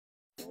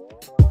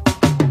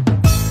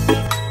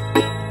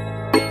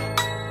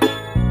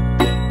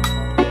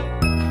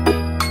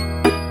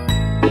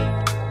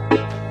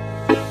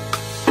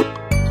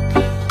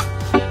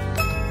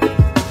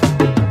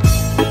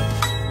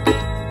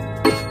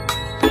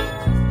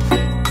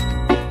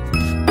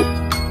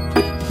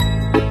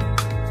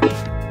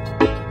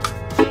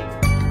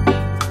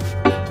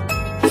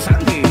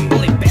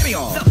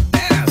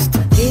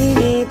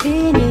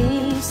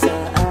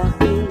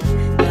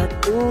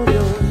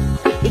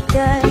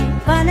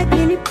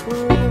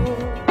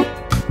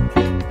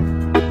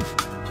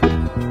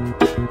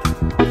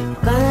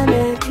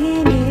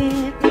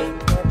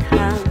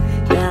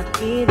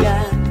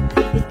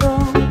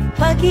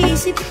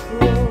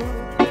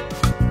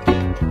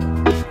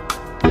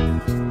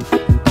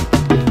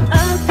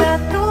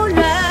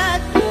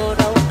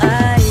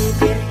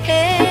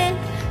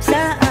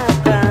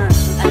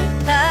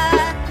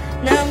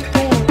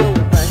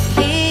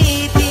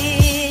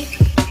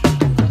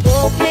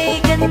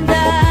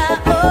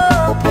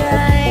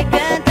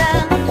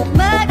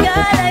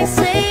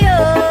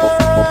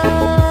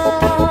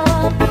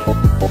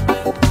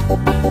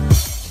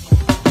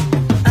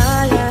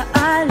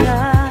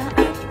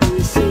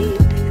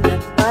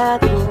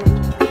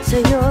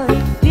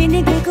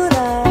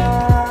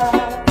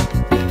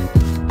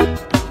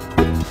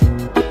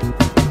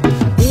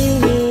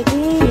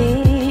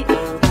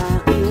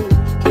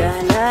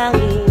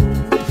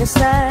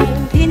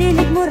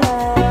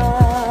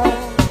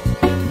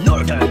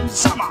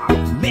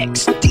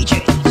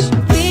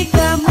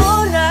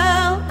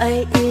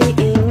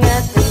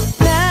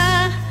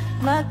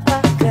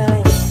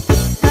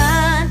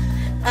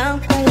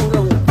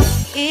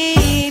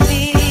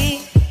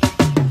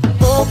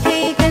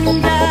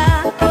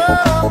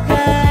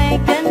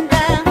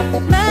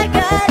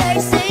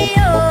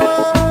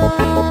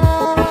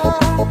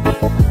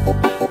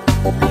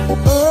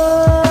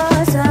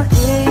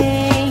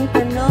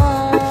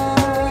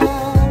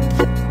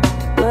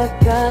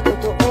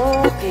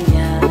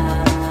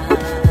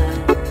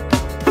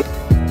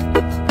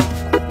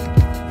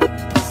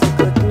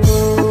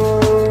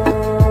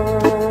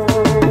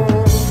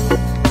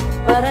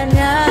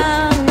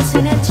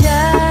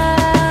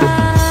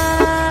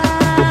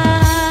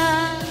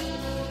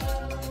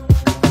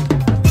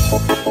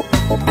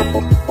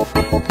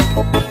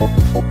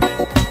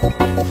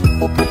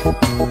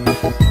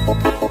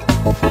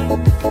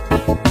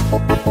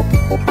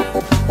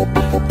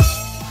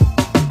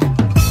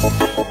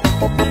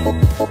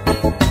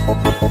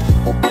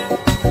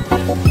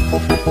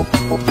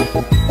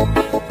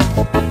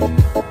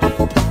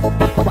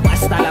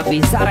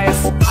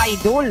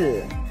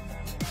Idol.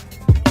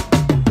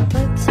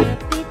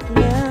 Pagsapit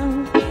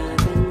ng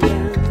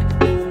kaganyang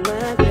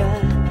umaga,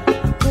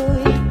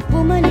 ako'y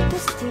bumalik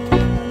posting.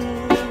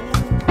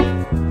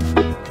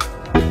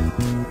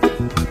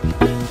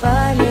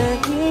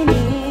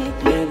 Panaginip,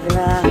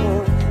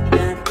 naglaho,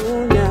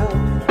 natunaw,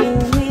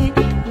 umit,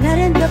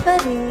 naran ka pa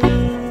rin.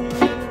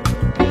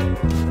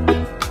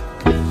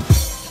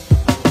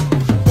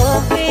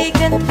 Okay,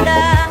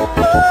 ganda,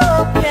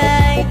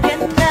 okay,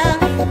 ganda,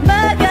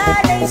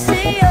 magalay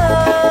sa'yo.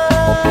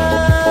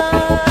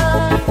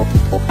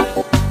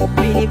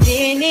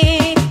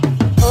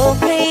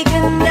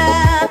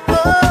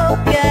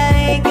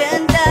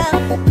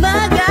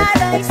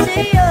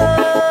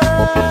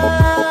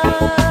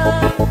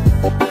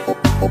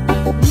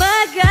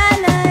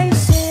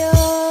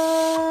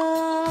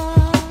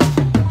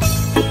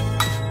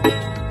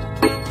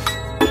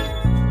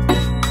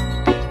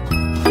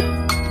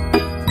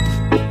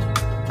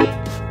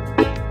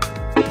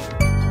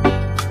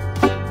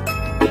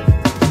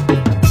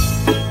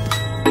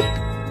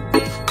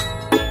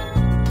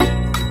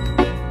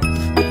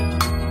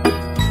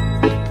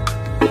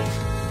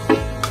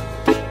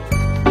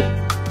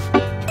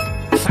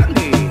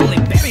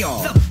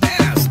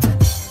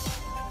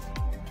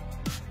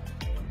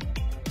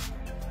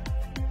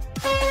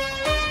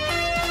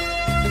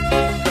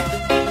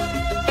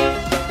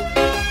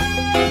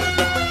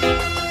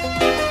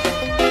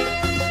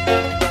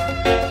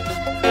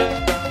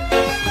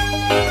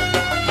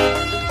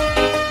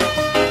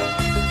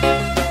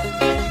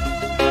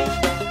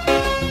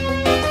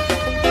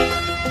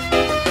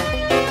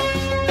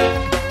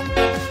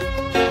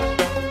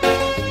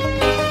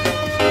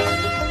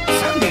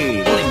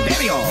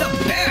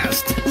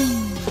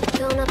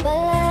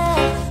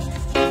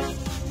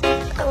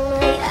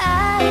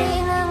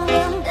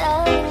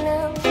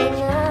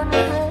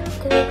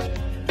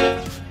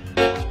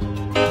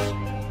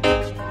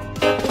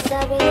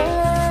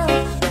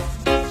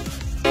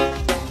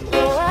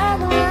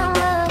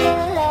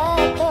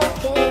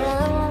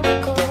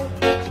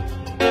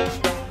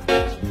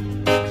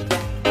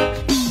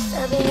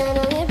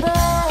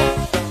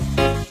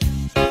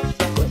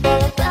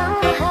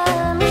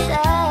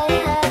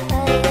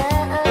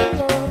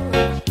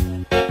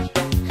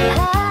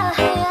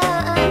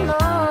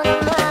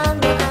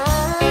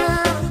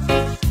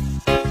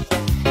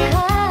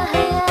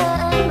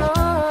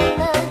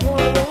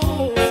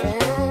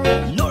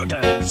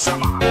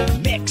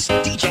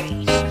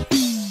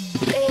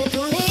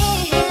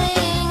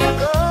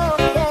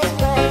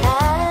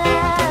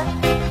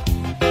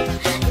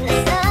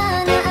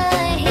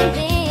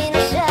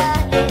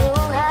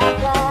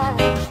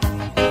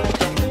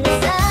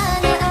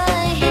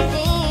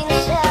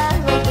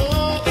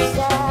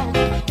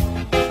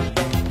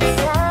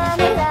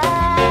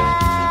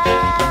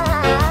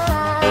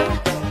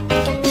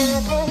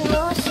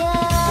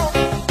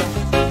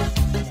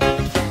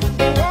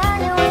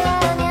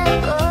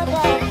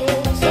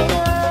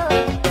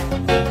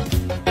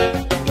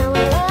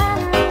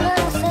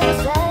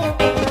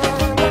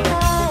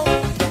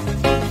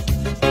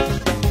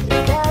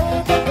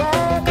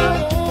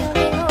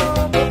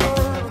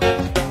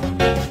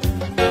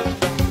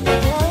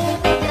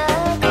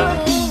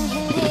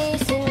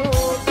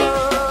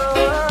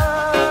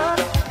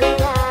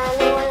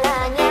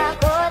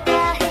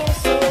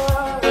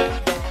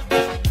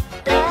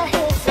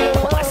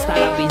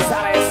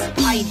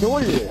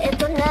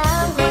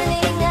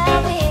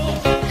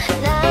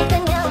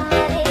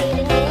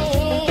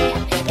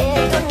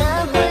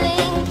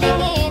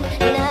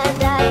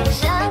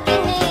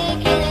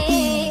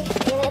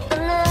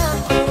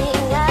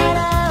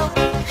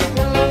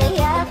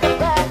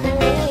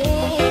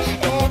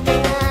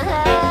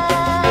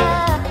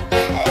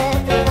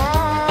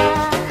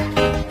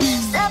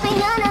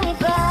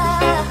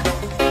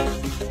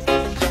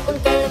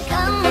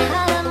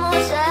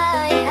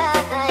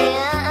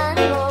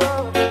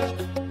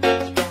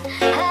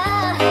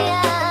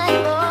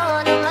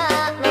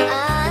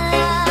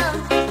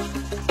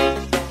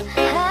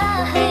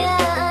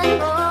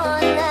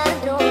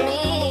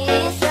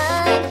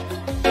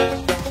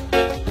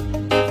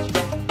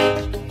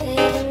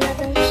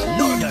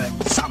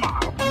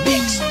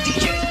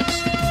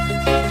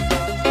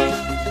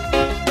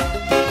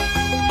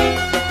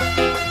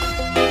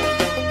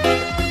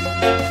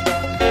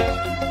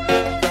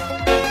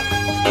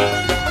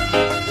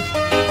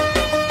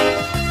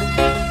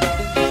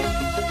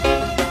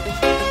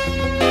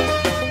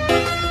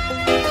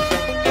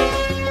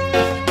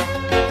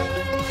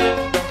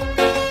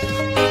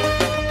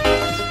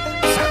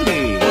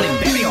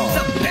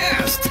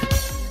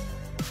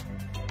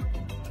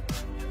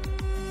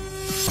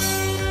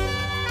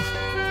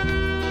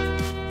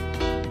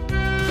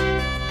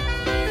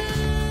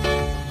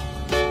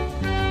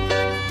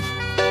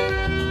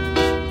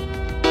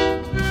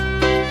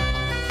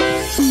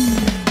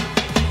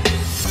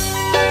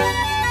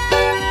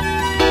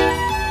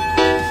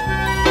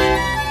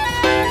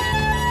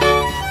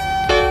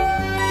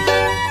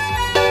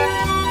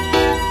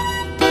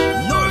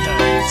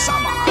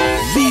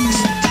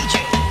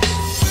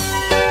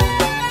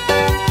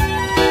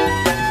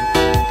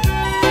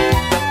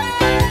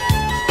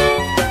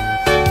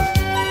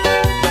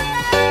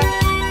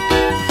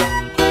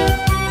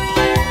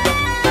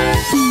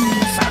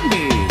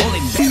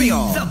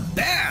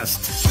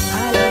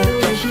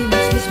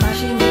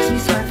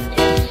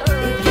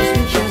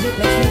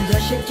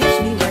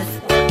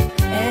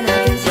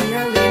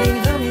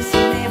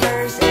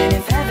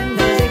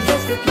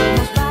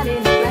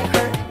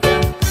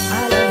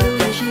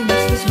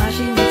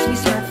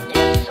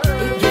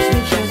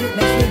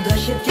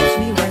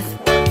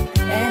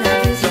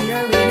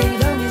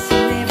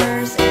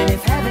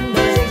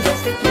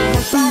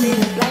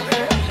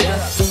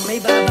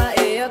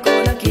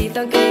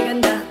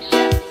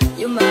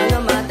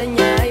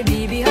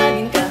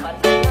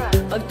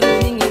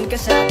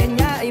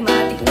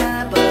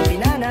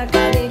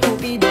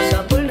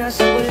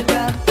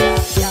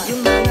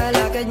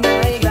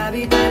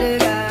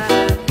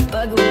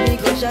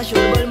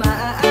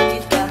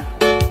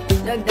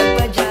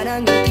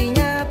 ng ngiti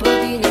niya,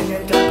 pag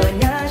tinignan ka pa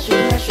niya,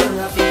 sure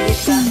na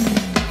finish ka.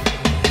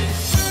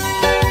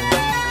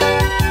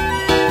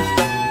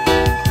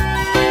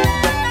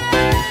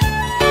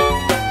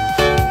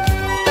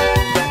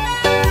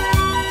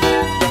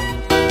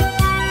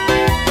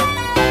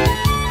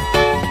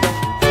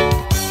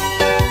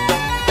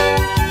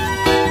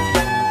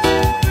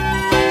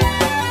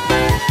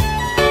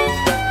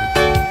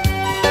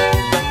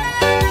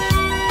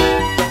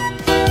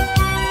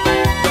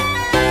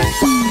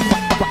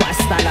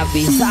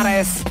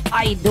 Bizares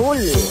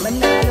Idol.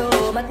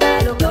 Manalo,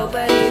 matalo, kau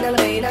pa rin ang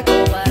reyna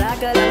ko. Para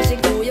ka lang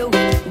siguyaw,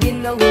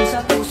 ginawin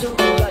sa puso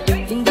ko.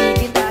 Hindi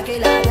kita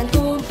kailangan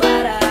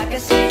kumpara,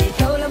 kasi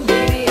ikaw lang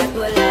baby at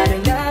wala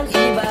nang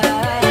iba.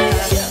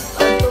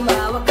 Pag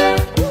tumawag ka,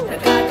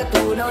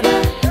 nakakatunaw na,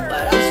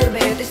 parang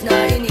sorbetes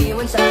na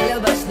iniwan sa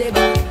labas,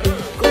 diba?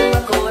 Kung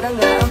ako na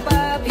nga ang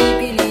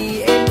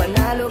papipiliin,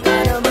 panalo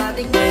ka na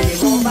matik, pwede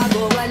mo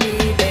bagong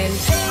alipin.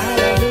 I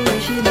love the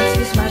way she makes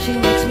me smile, she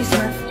makes me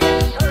smile.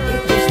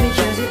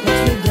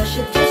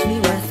 It gives me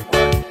worth,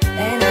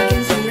 and I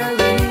can see her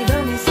winning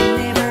the Miss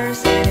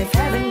Universe. And if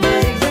heaven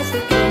does exist,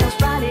 it could most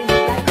probably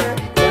look like her.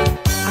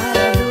 I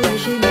love the way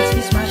she makes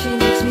me smile, she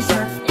makes me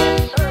surf.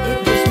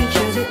 It gives me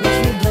chills, it makes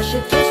me blush,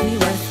 it gives me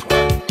worth,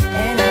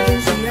 and I can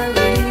see her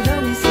winning the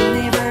Miss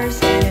Universe.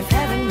 And if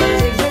heaven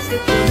does exist,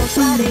 it could most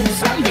probably look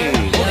like her.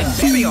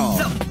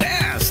 The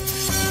best.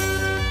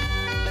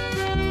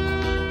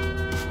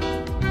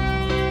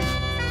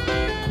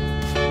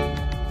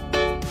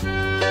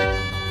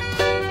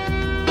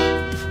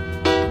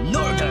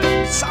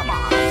 Summer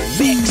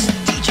Mix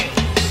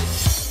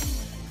DJs.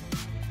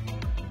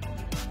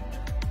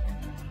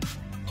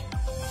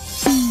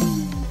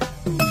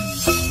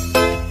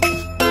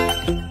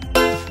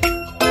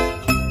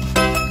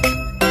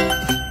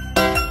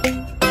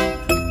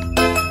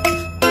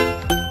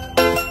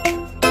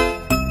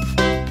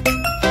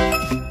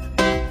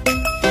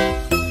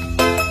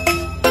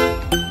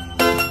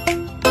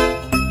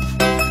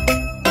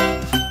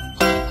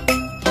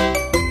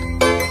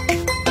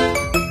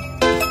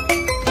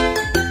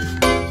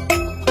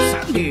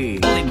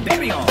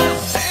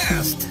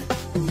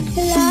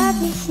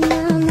 Labis na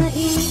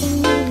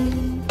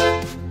maiinig,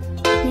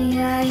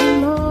 niyaya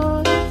mo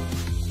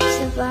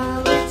sa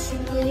bawat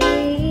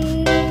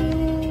sandali.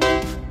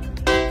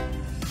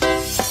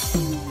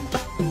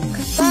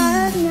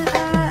 Kapag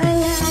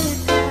naaalala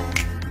ka,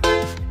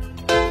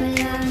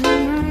 wala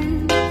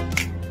naman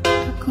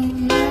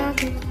akong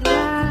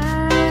nagawa.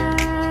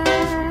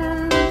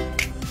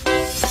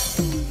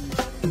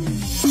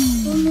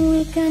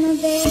 Umuwi ka na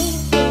babe,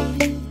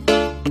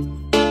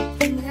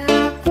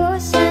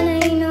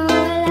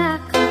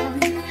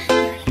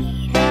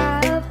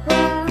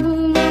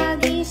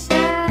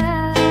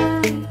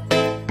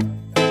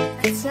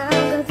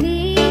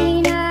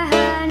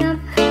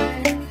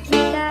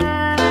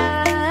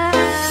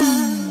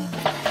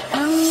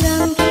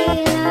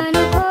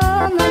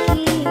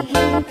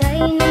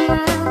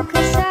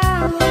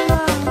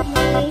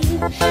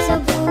 sa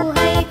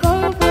buhay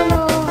kong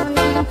puno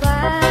ng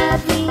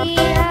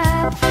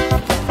paghihirap.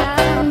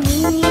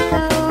 Tanging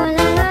ikaw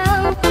lang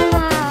ang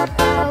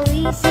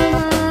pumapawi sa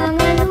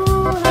mga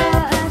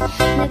luha at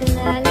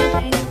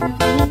naglalagay ng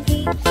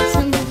ngiti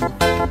sa mga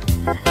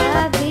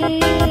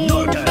habi.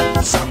 Northern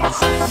Summer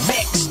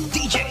Mix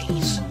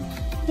DJs.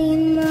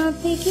 Di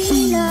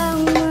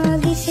mapigilang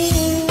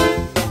magising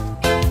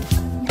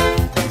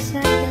sa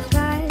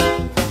dakal,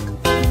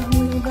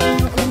 nahulog ang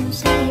noon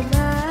sa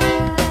iba.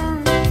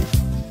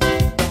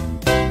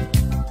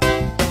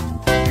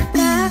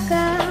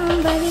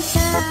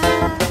 Nakakabalisa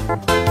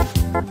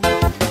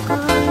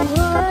kung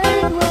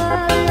huwag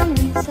naman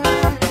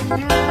sana.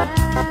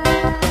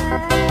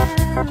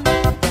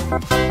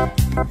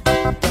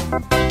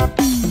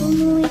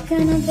 Umuwi ka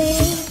na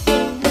babe,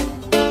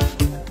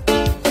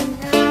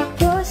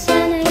 ako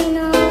sana'y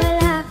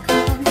nawala ka.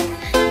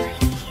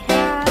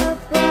 Mahirap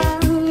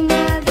ang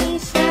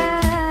mag-isa,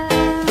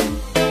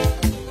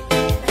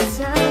 at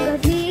sa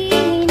gabi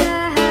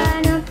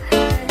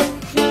hinahanap-hanap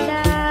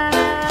kita.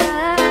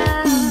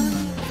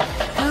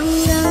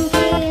 Hanggang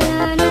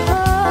kailan ako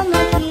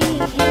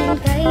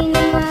maghihintay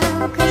na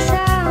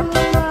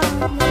makasama ka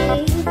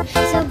muli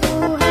sa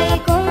buhay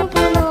kong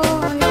puno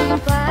ng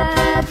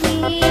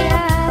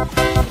paghihirap.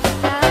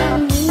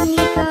 Tanging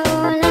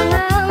ikaw lang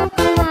ang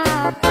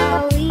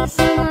pumapawi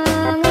sa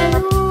mga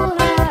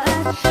luha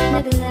at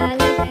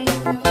naglalagay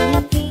ng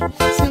ngiti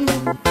sa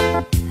mga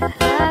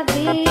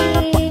habi.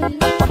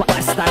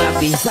 Basta na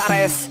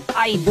Bizares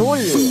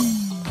Idol.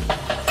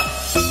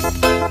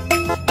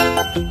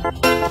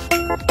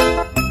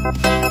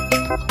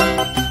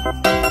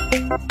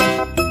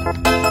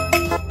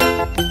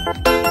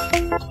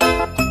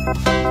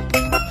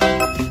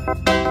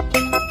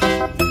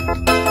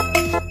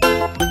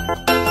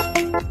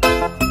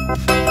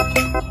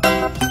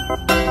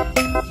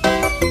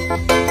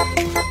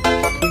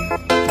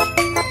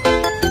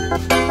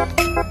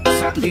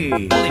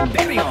 Sandy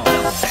Oliverio,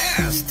 the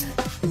best.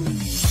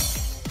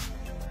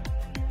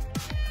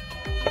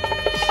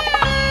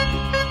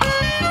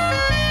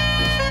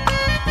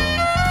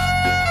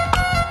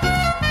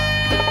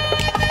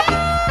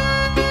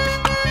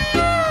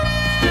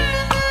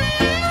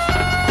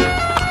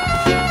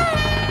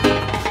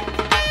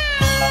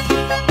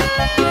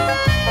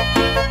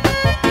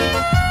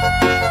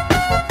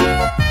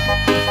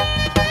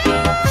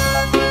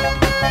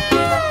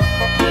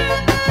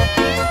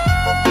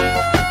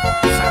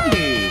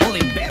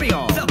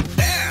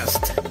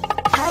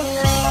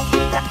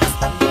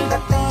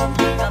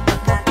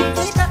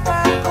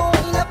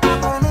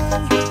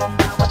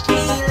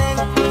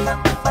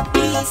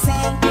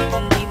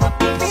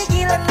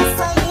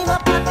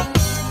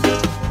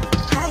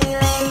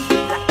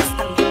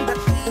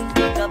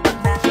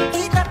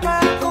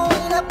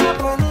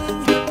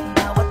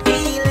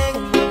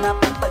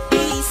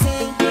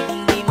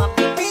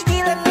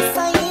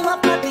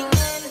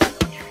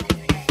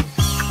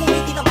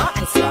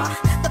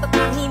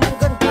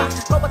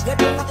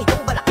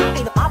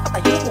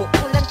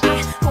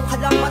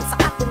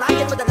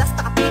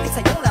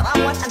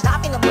 larawan. Ang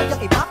dami naman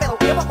yung iba, pero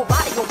ewan ko ba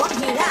ikaw ang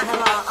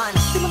hinaharaan.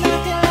 Di mo na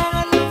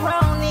kailangan ng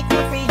brownie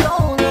coffee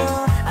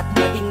Fiona, at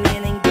maging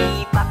neneng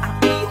di pa ang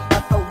iyong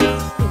katawan.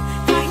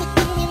 Kahit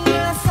tingin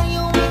nila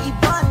sa'yo may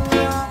iba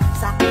na,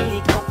 sa'kin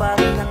ikaw pa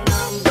rin ang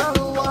number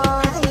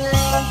one.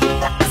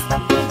 Lakas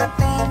ng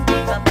pagdating,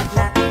 kapag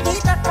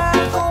nakikita ka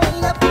ako'y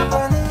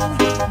napapaling.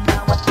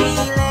 Bawat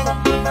piling,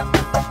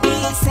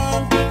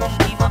 napapagising,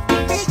 hindi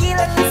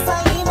mapipigilan na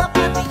sa'yo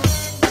mapatingin.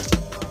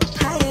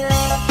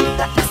 Highlight,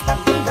 lakas ng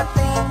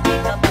pagdating,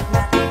 kapag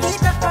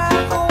nakikita ka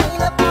ako'y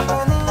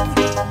napapaling.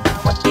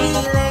 Bawat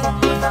piling,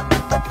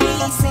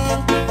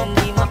 napapagising,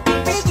 hindi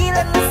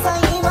mapipigilan na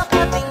sa'yo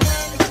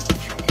mapatingin.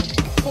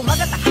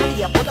 Umaga,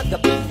 tanghali, hapon at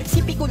gabi,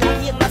 sipi ko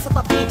lagi ang nasa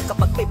tabi.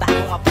 Kapag may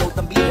bagong upload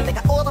ng video,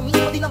 teka ora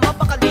mismo di na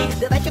mapakali.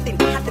 Diretso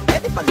tindahan at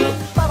pwede palood,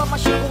 para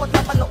ma-share ko at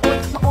mapanood.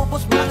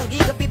 Maubos mo lang ang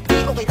giga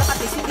 50, okay na at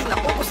least hindi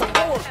naubos ang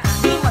gold.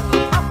 Di man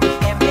yung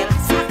OPM,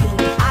 sa'kin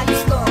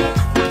ayos lang.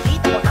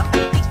 Nakita ko lang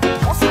titik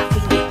mo,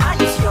 sa'kin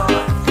ayos yun.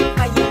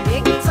 Kaya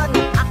lig,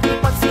 sana aking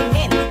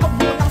pansinin, huwag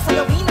mo nang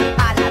sayawin ang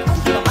tala, kung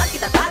di naman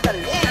kita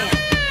dadalhin.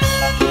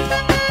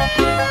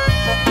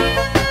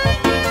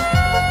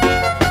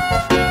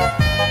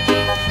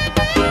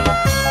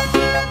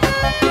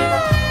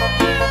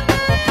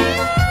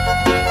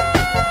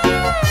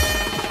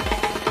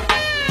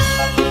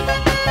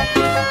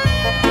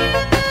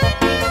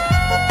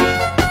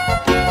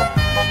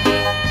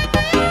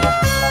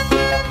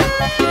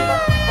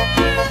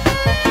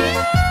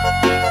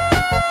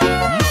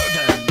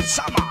 Northern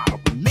Summer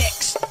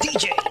Mix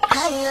DJ.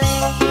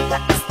 Highlight,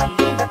 lakas ng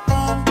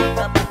pagdating,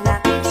 kapag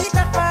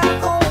nakikita ka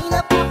ako'y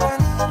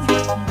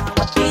napapaling.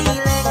 Bawat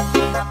piling,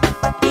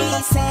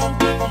 napapagising,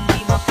 hindi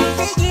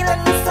mapipigilan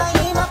na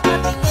sa'yo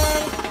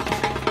mapatingin.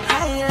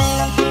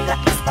 Highlight,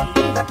 lakas ng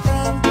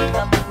pagdating,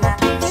 kapag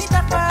nakikita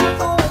ka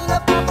ako'y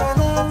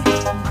napapaling.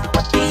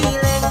 Bawat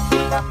piling,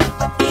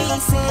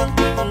 napapagising,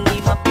 hindi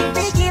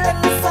mapipigilan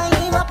na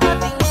sa'yo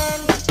mapatingin.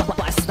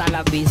 Basta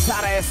la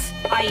Bizares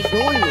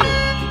Idol.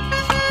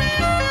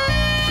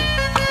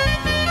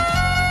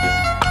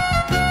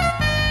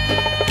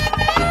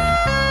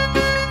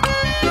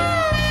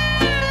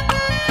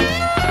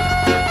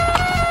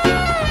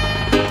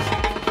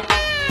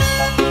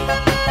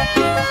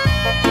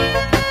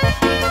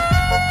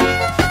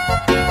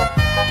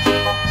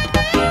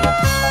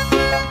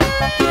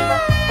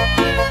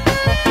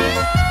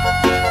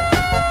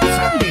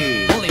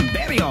 Sandy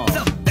Oliverio,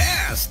 the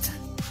best.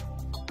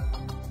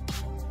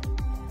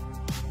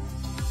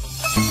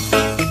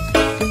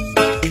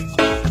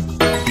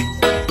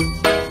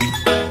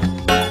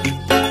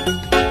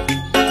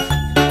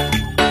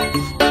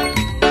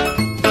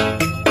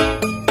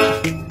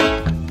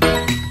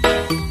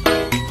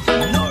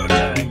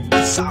 Northern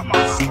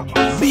Summer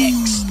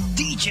Mix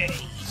DJs.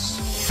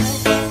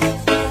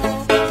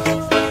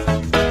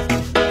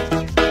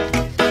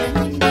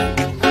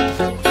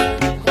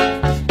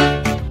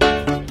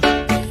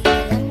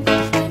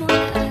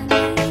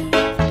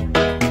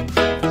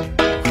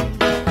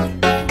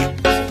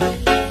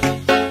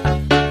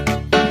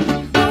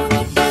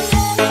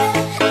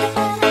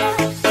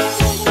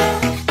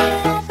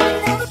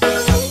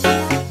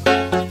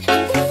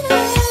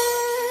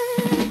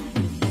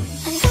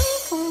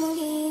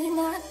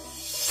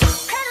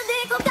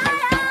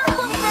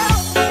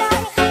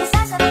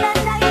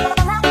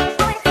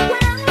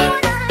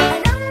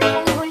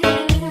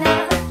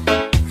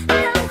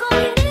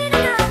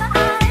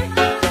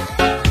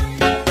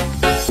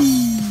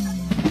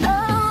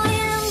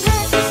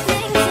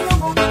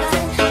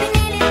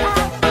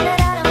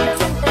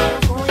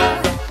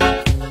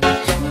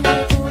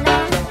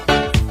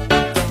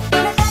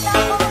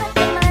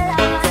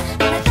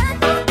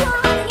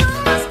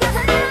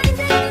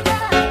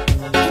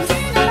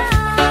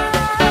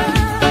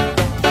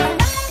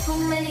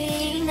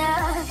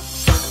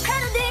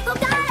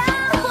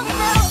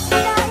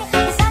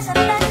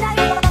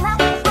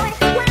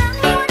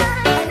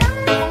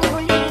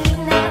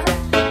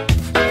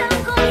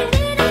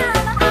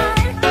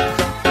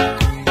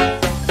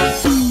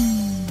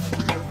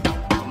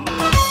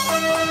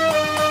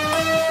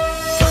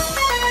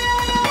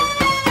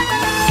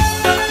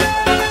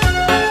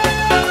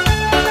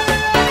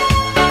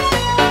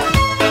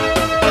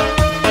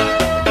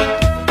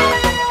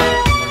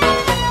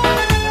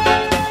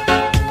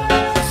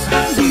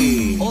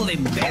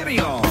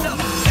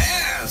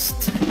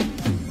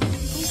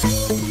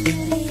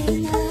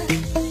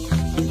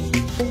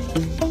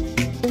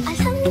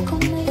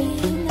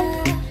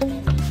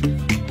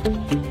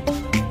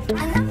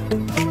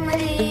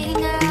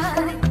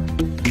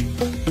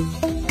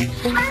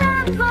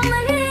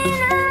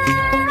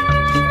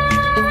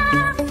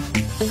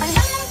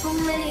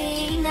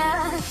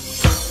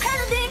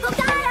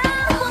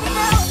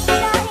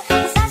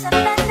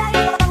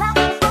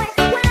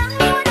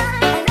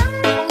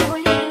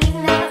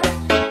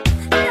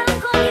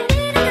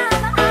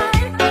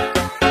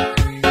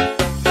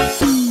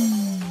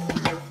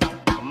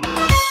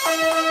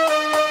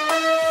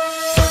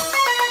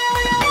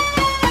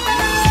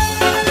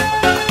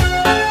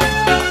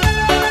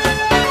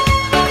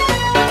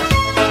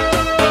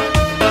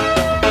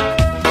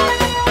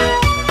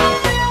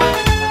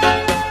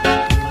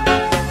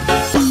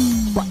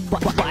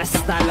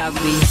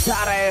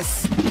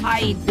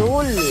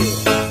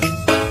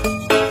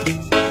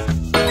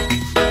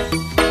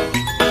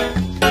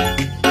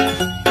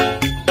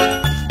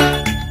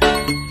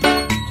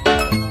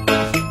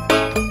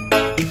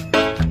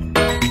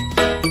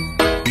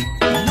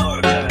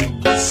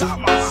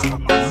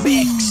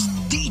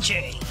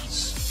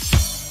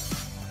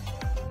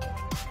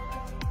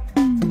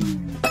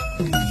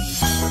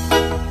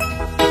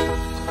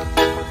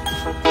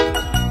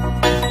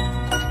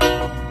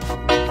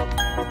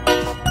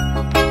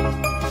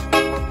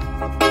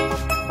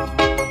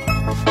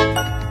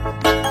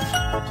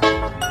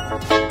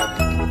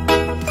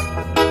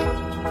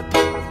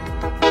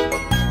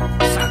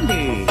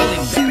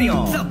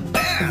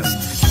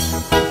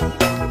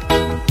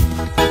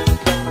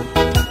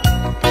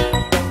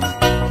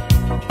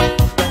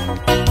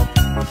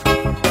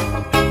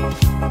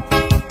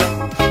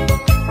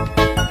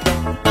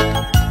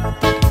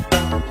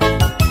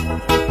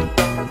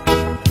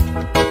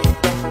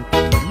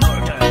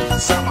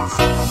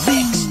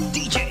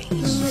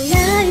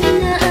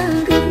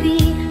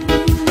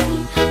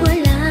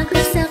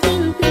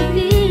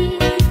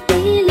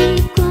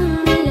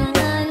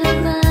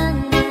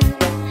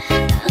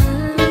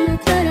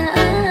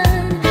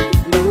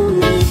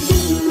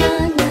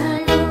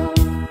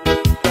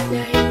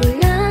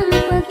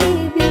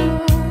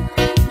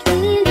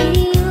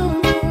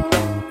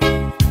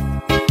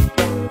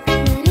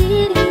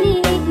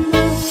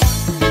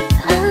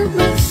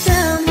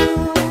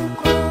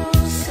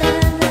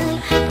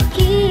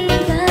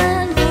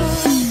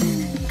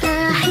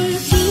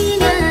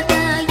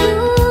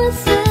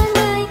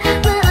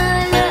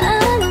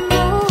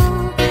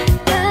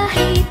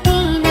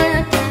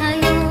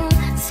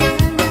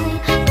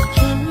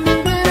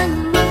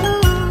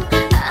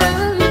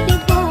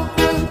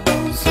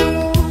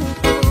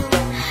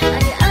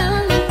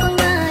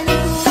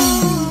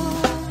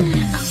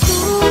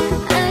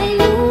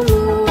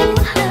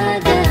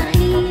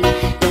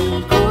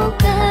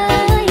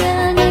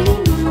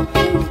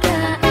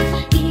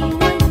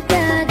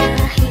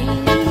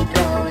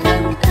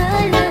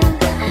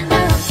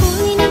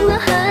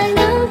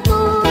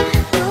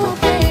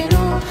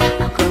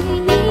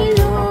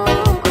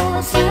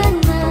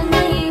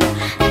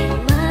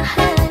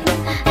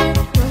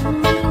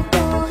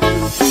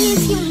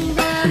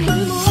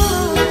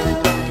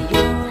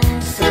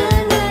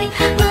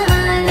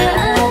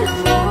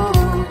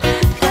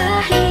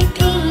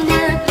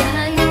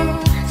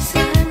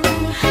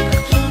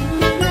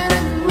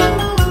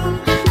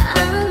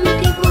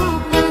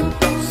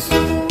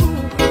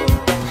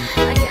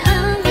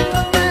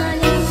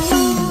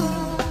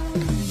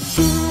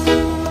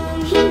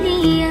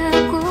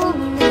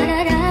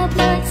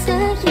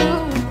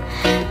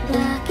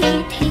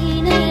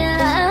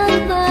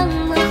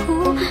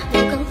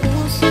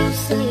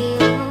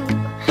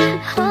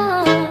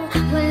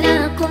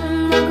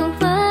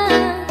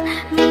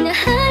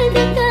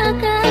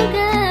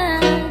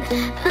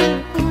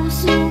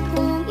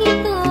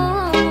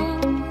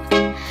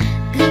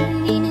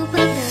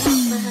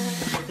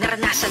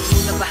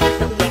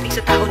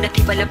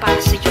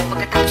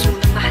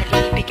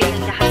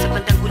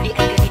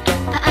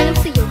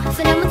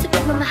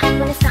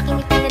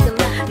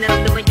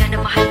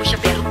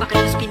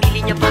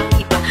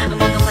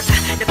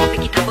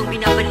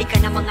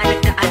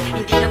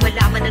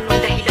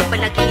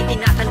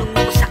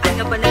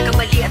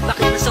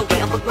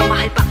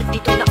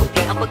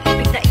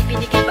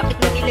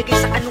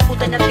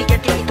 kalungkutan at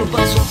bigatin, ito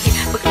bang suki?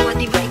 Magluwa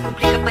di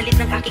maikumple kapalit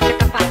ng aking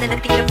katapatan na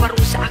tila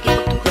parang sa akin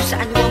magturo sa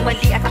ano ang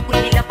mali. At ako'y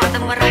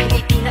nilapatan marahil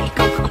hindi na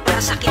ikaw ang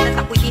para sa akin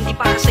at ako'y hindi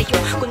para sa'yo.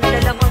 Kung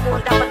nalalaman mo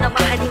ang dapat na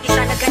mahal, hindi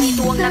sana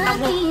ganito ang nata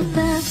mo.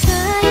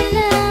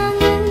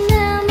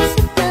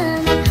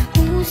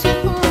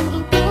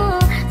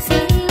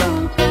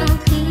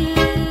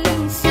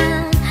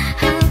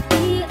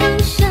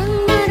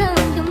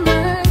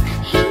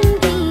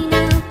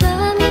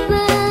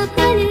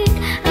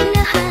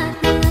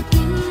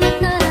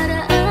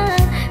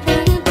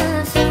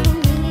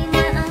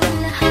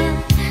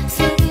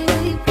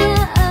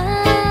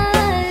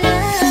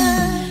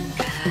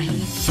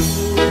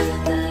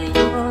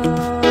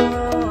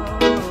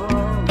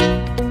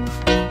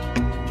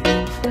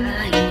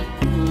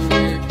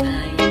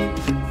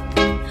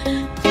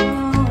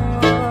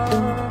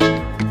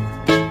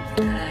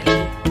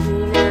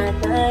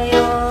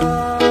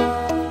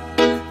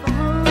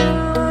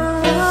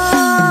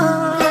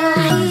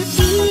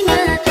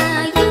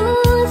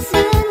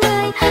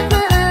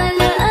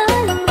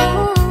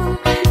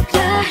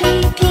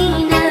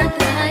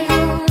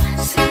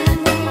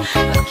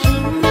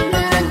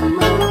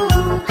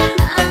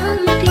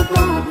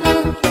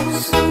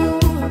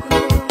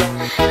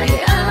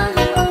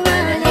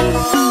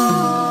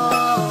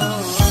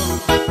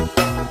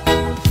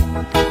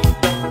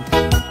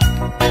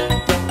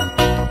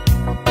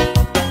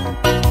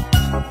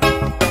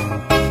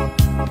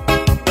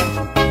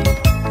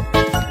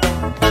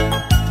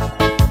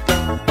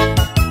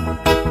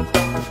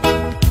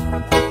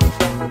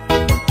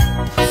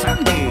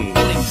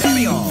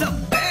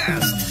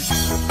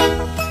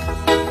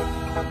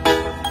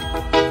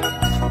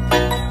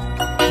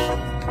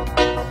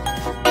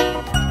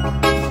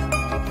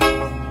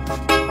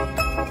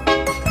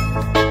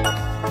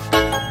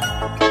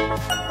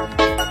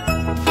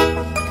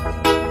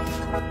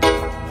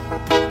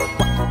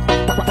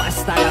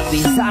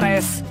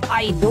 Bizares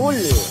Idol.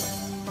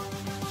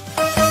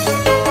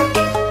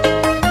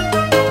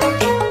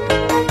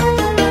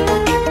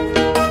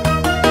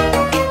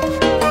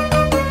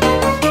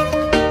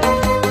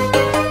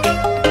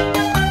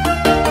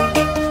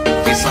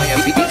 Visaya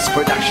Beats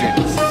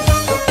Productions.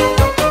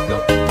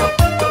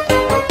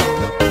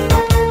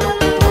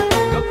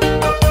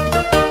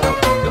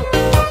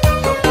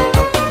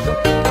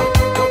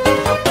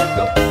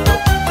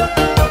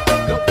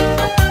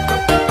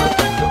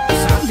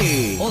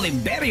 Sandy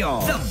Oliverio,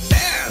 the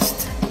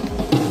best.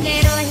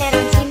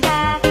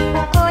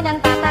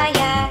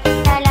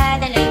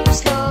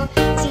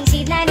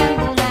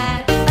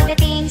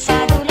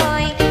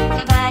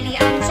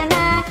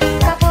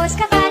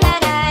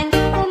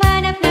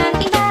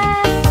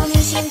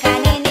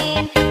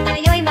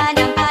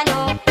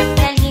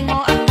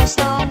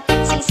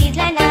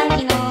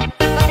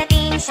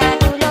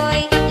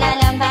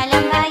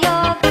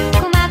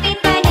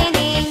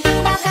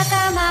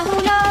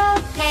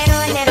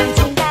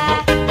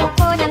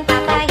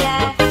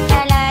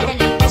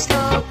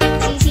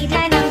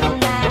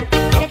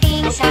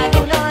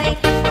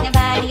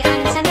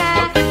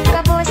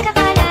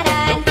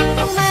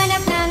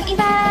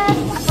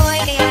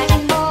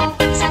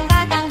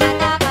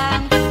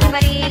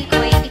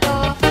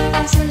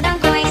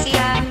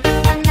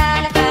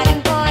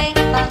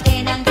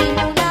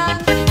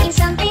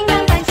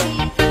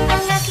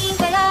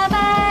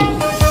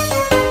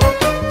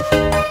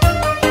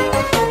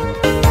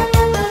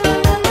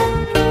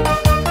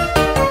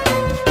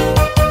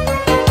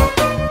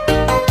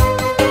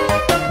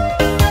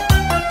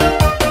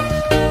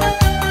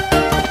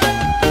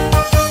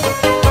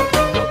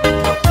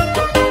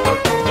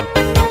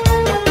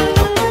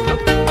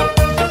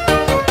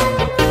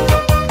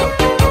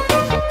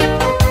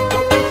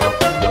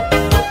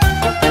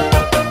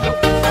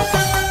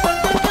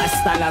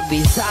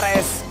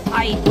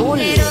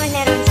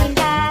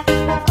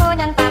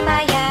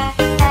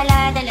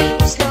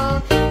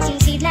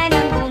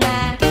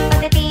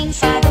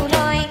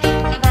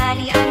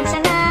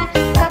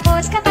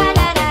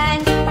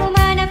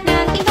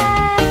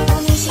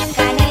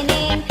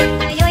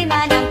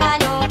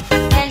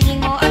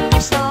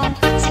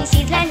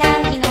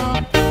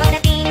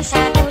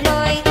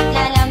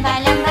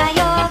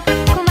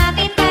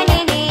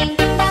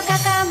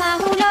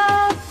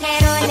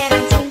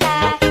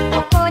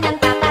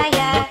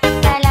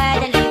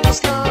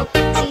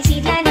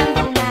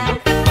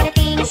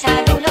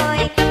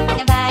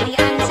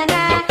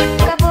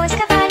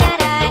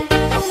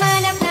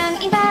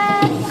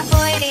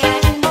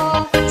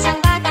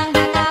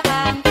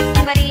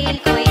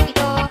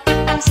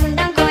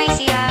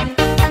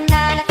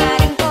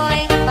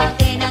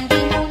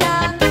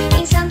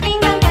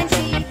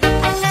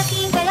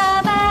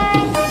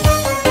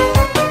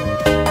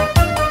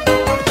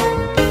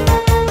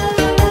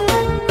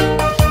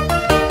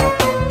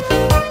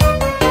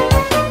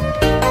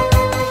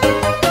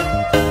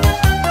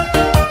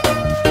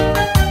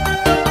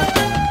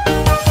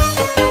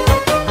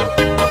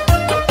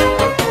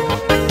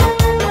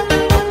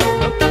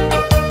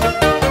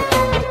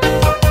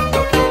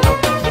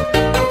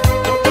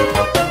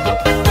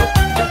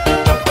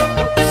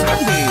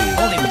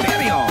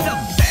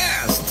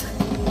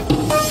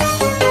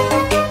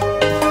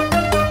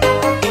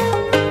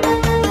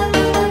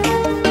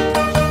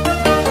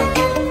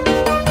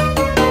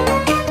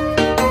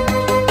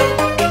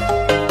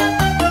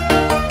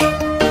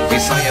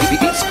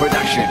 Beats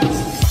Productions.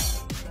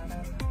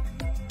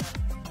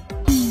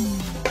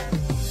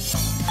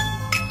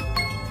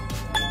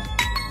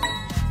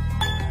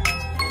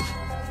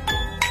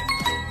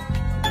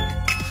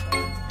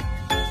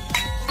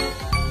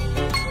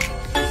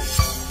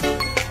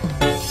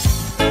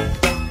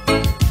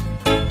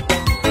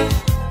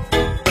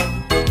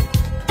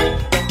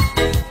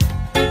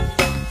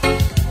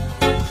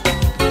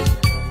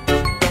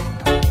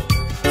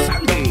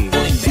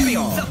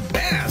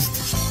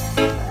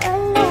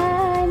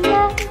 Wala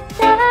na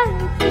sa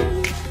akin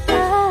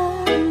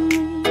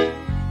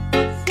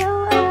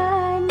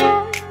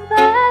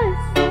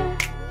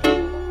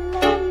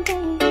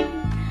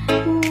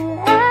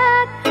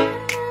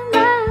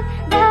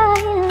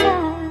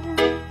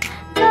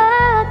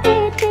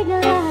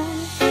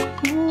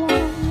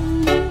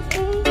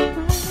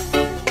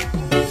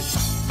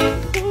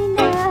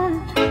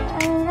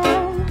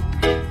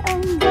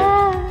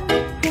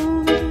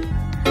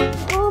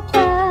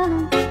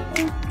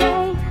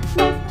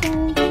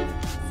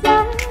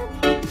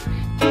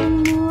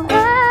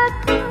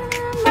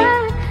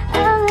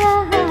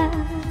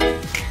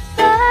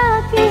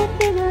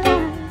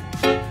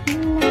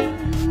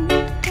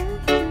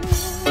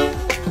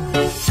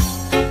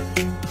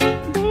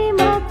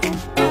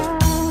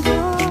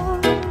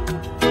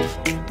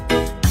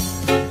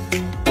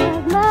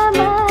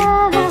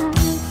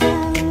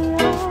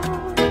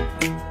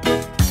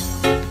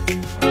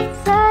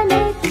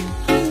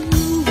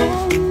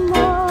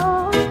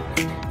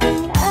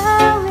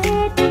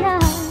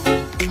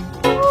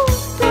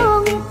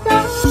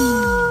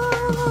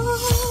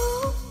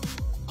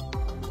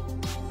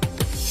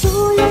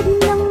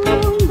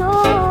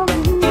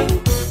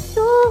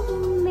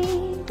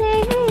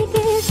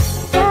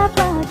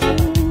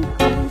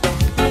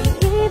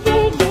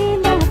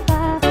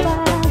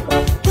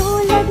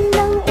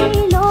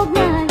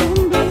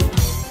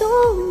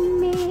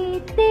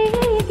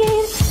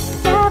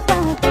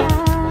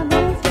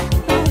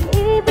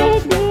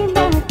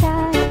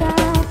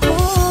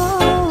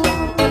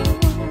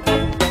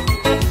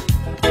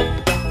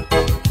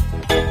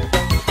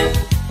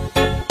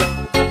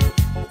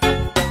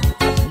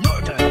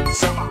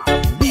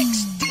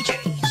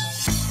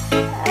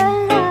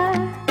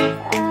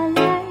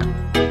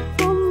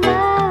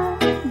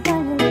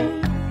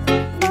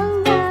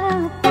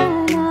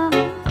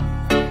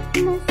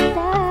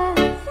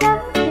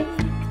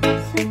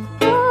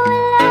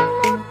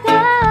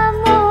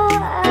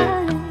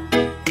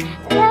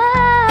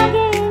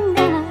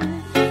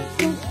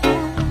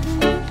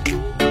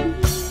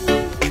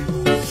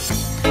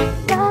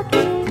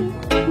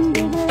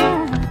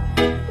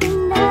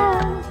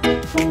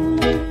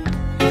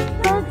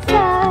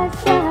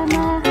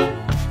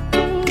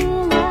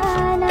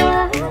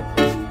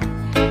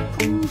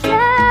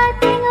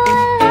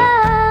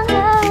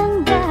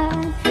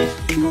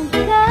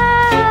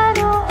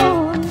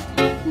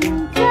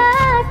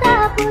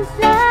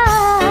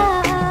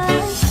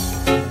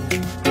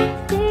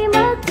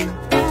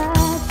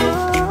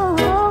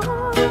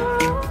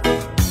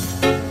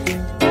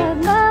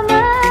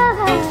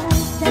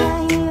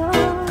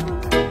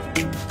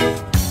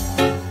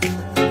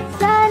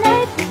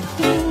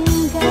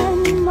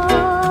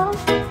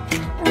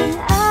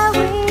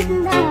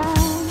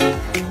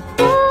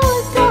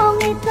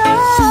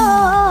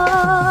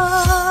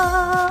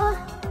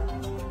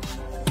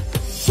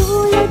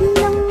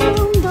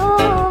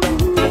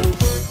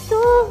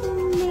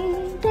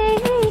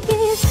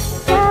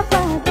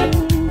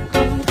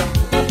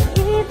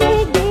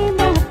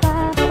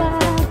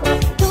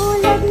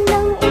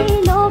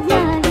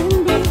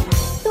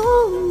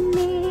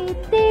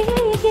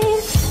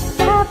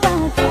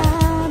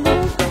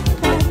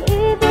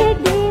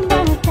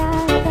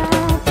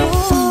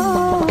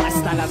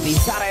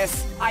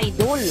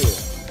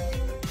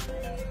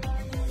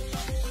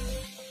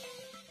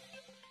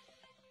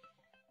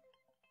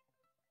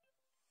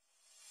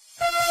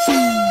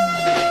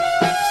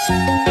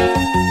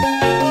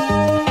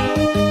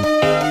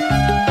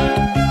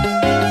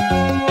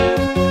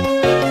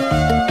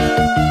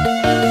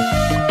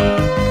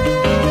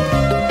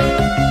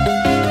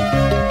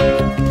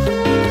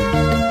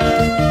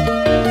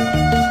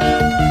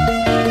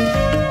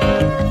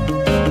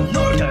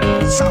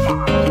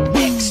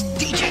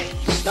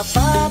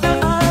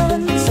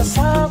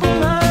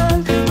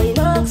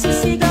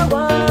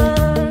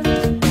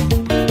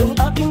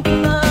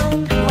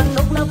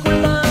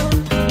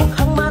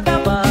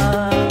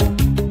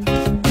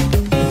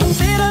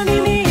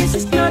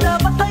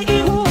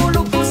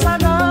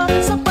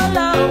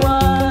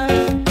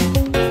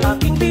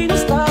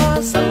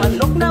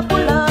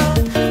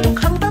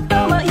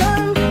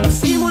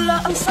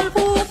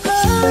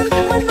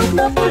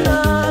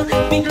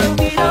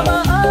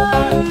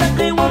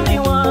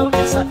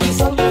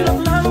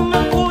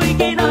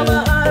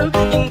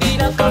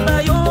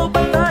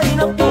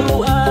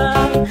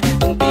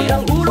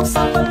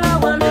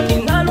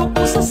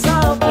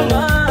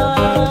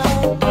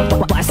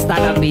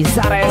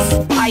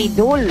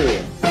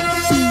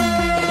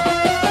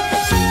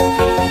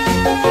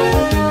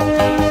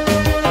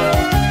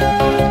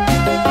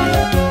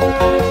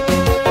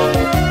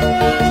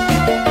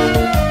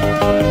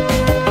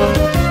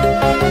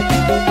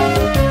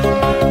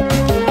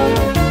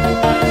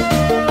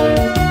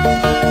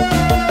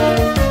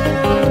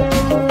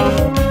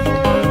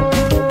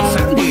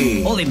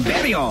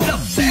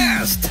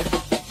best.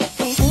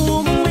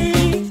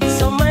 Umuwi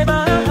sa may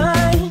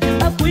bahay,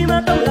 ako'y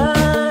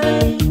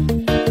matamlay.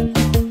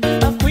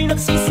 Ako'y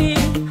nagsisi,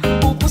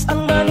 upos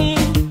ang mani,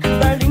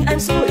 darling I'm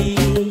sorry.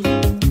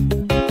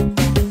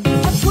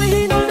 Ako'y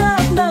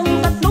hinulak ng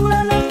tatlong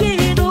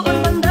lalaki doon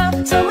banda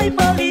sa may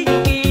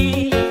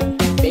palengke.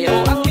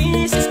 Pero ang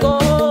misis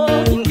ko,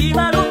 hindi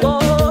maluto,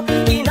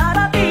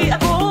 kinarati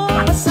ako,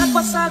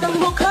 basag-basag ang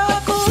mukha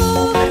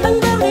ko.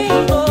 Ang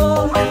galing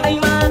ko ay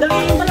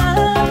madaling pala,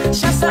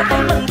 siya sa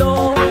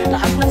komando,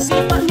 lahat ng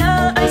sipa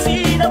niya ay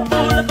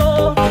sinabula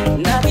ko.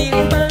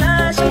 Nabiling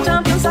pala siyang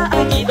champion sa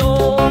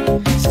Aikido.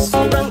 Sa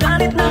sobrang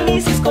galit ng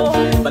misis ko,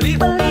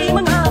 bali-bali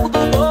mga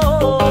buto ko.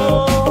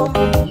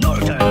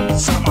 Northern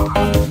Summer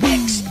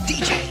Mix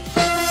DJ.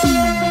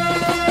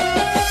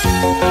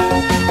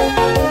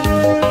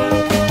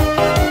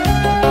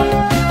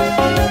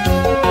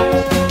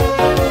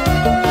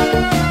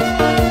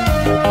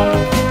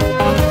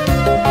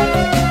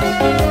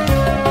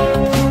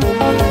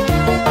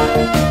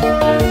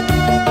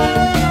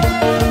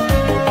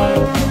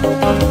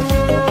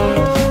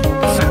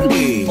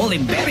 Sandy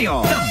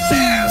Oliverio, the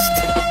best.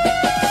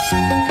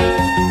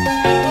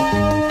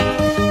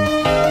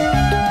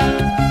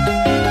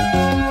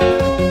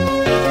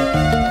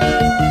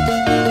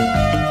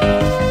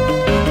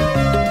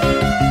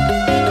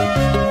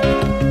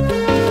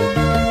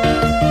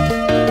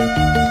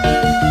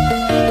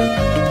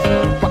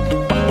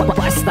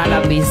 Basta la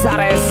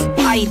Bizares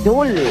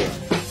Idol.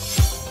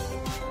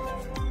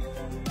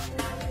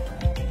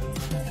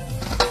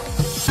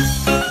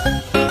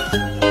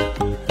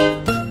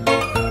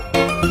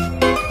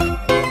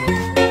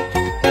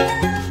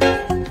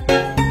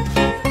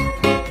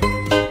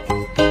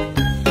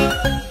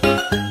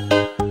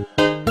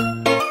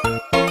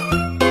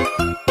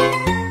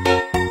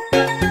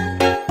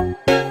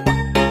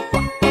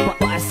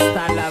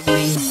 Basta la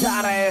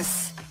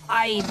Bizares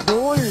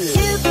Idol.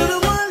 Here's to the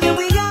one that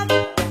we got.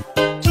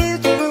 Cheers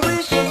to the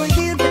wish you were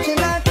here, but you're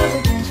not. 'Cause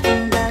the drinks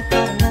bring back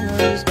all the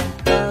memories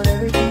of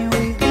everything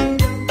we've been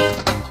through.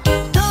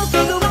 Toast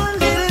to the ones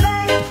here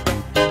today.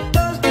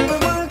 Toast to the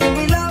ones that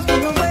we lost on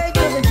the way.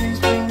 'Cause the drinks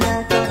bring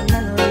back all the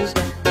memories,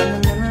 and the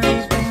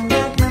memories bring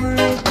back,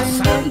 memories bring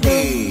back.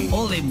 Sandy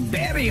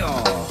Oliverio.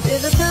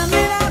 There's a time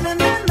that I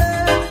remember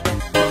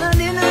when I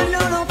did not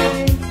know no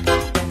pain,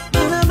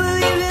 when I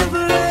believed in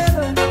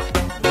forever,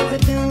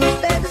 everything would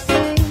stay the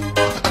same.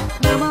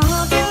 Now my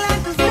heart feel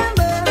like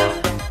December,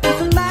 when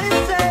somebody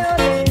say your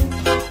name,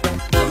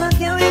 and I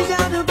can't reach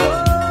out to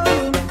call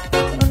you,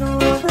 I know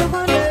it's for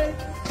one day.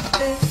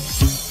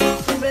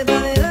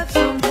 Everybody hurts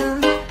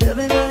sometimes,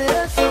 everybody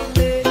hurts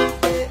someday,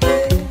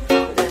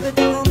 but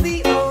everything gon' be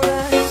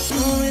alright.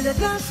 Only the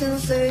constant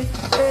say,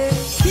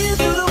 here's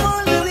to the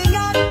ones that we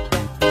got.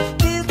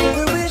 Here's to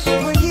the wish you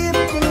were here,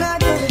 but you're not.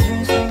 'Cause the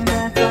drinks bring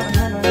back all the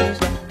memories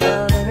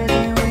of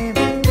everything we've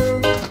been through.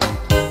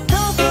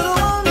 Toast to the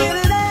ones here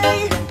today.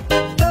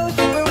 Toast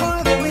to the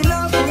ones that we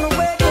lost on the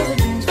way. 'Cause the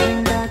drinks bring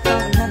back all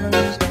the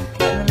memories,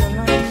 and the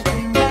memories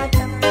bring back,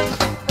 memories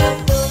back.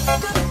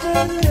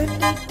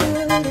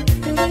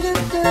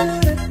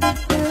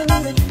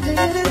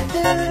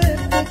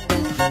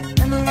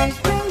 Memories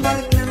bring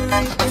back,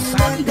 memories bring back.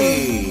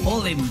 Sandy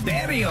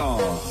Oliverio.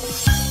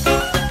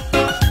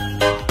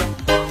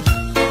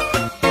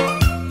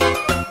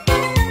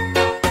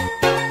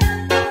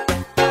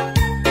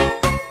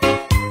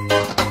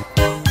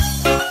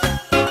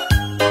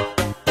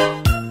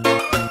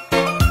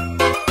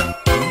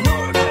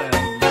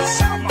 Northern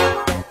Summer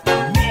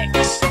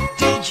Mix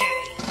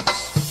DJs.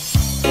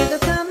 There's a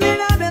time that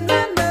I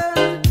remember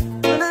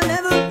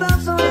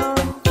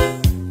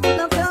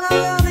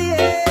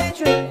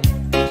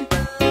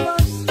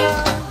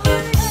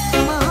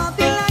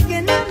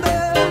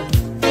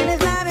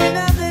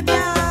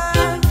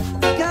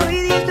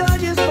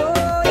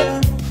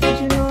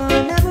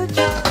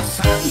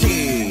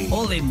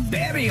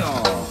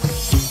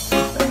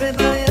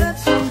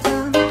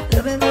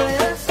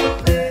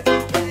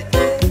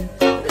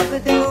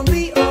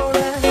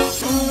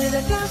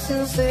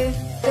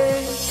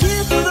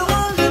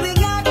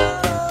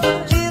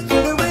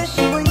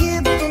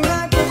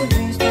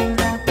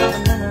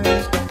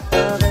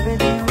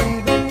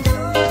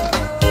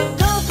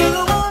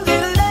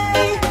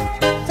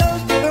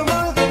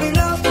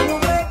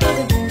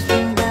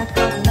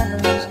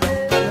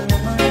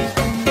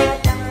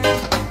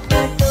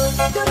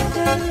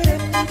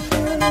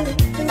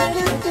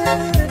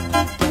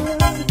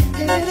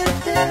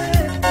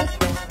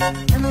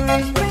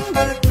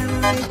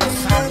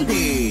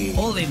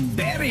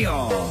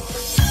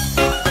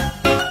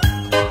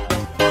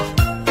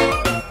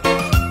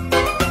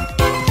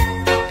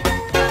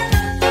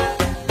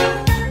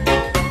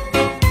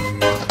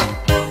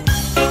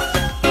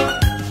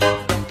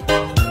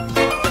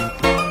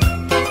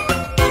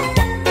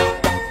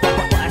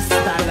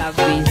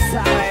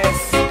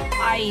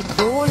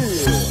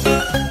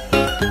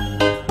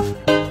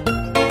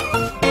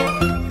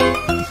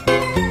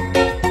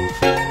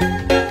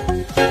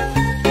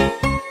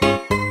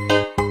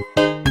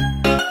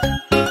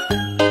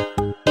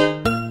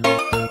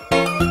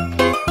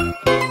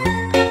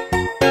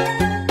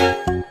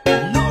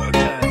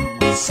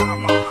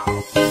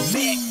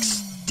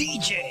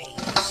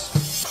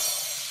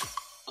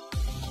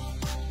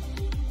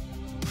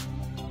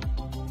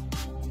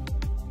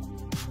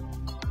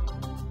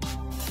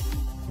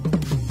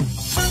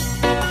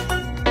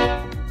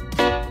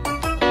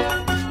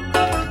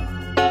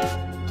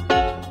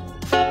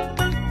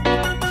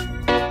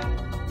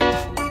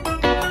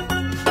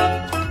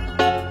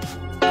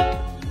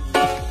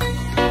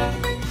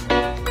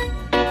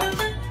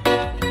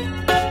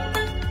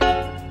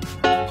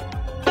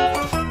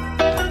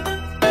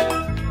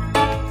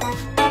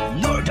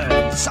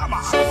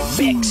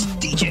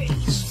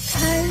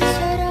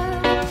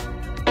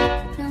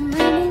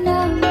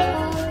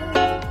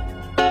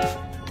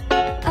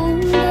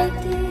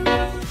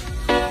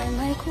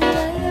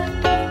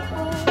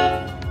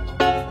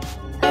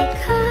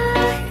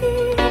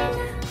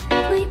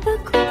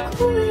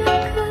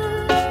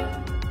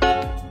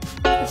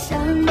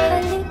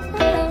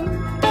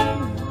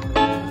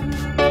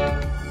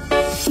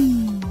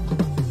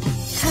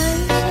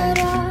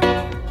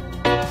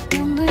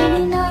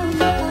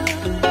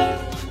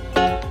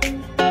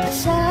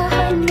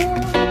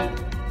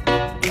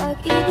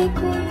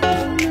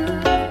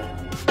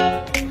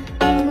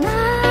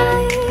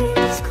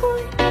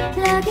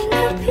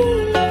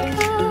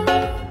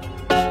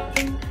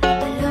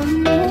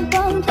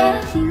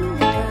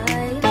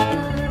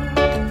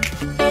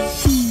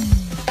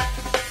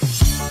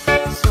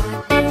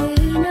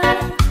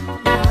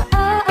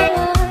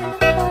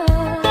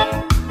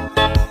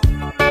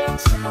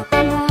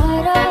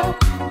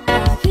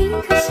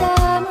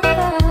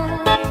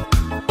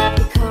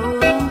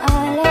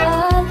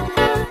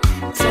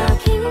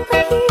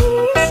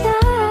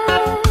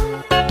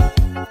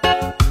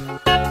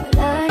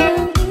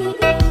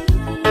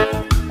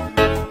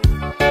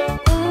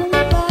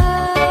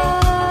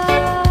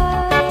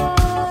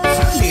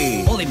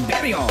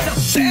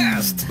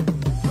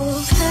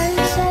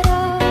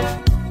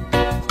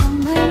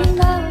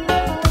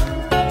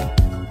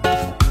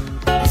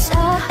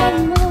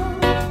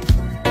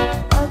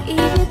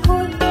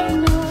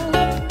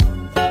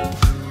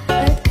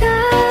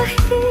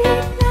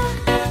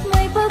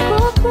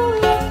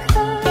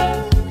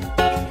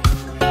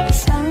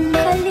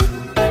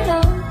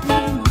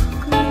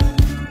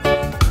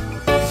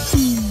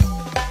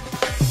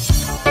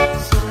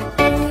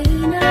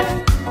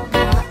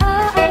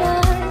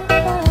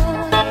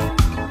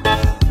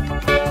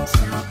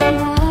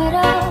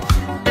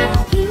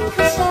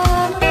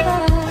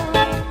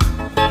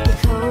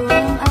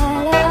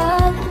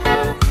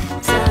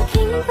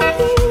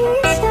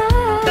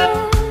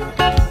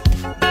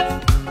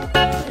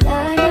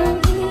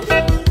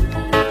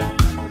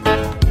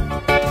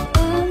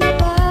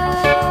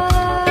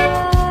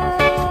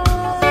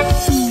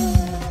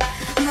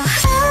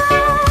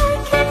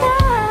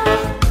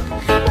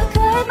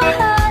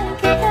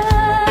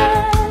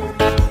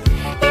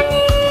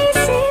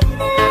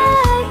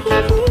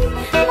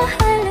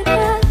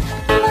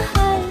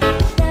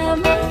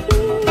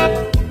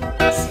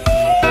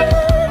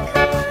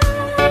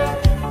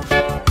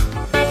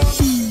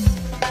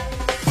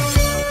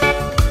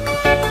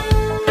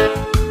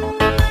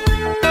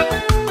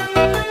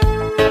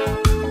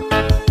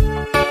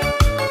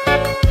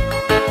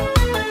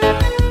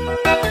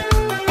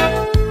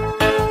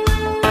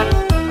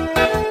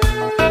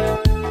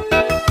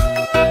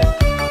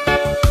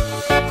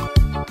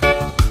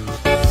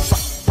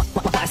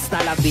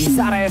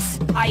Labizares,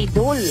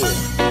 Idol.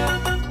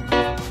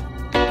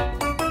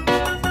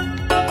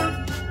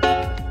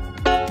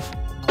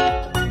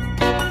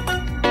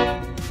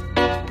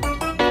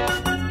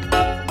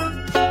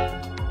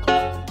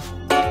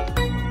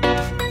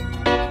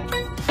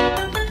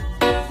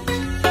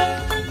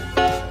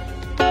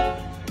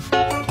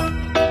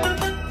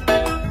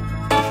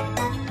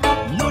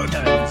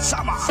 Northern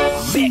Summer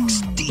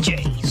Mix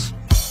DJs.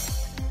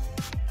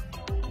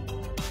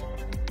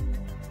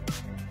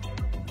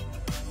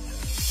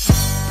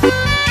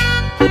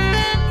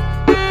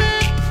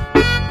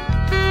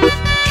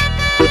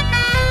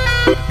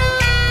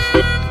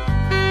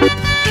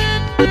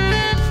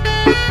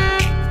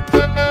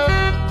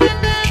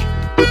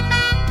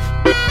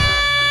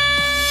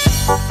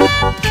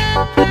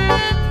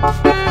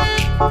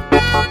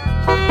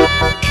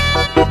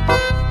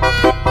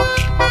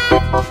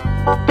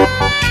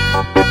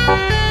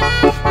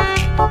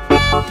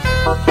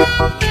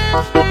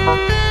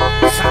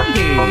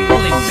 Sandy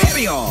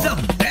Oliverio, the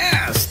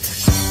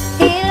best.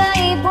 Tila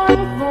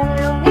ibon kong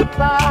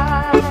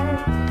lumipad,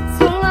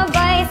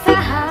 sumabay sa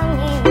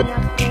hangin,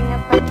 ako'y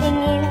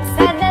napatingin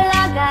sa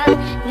dalagang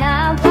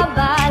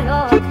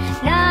nababalot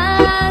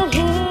ng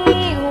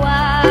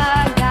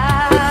hiwaga.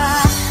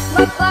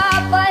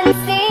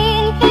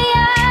 Mapapansin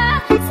kaya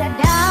sa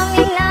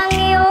dami ng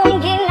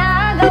iyong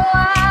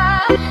ginagawa,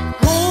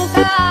 kung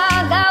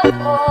kaagaw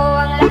ko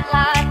ang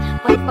lahat,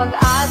 may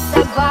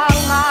pag-asa bang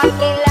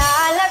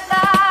makilala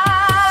ka?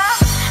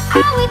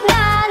 Awit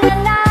na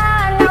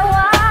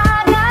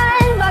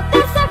nananawagan,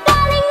 baka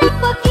sakaling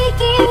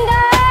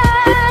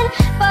napakikinggan,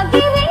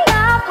 pag-ibig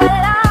na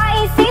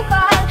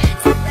palaisipan,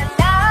 sa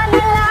tanda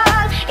na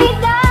lang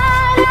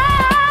idaran.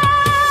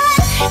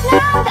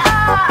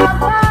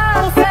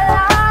 Nag-aabang sa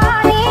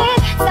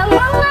langit, sa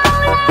mga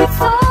ulat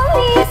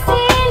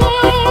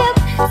sumisilip,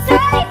 sa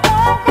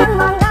likod ng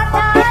mga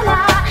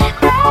tala,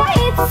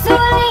 kahit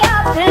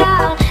sulyap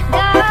lang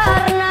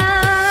darna.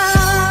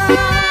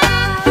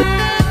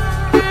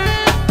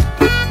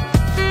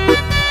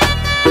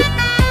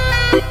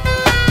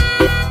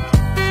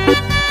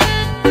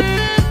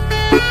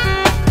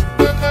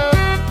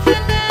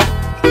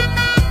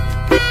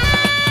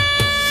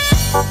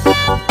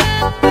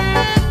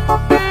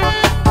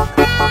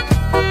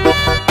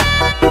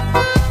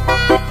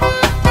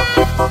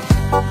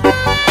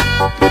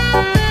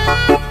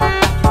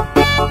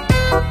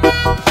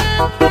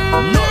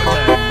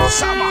 Northern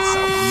Summer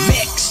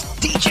Mix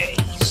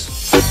DJs.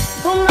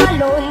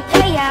 Bumalon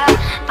kaya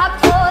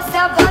ako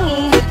sa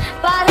bangin,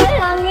 para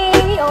lang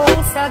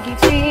iyong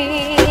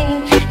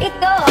sagipin.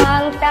 Ito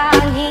ang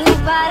tanging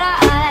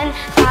paraan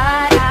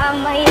para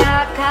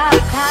mayakap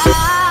ka.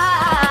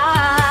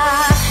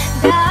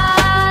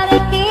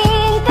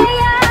 Darating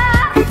kaya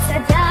sa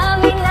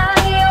dami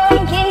ng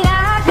iyong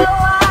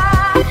ginagawa,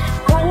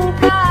 kung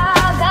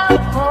kaagaw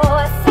ko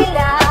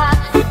sila,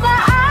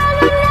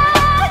 paano na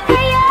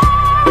kaya?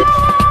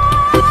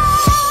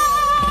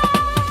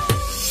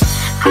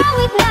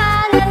 Awit na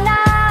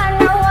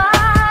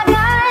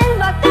nananawagan,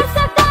 baka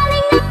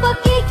sakaling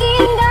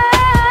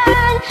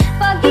napakikinggan,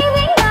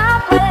 pag-ibig na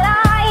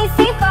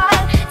palaisipan,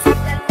 sa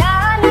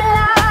tanda na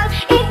lang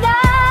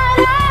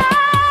idaran.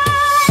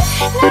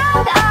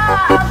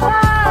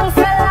 Nag-aabang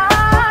sa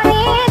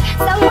langit,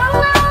 sa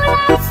mga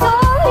ulat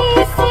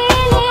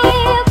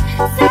sumisilip,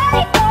 sa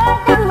likod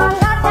ng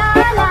mga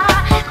tala,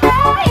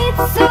 kahit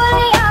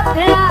sulyap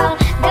lang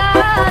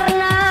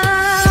darna.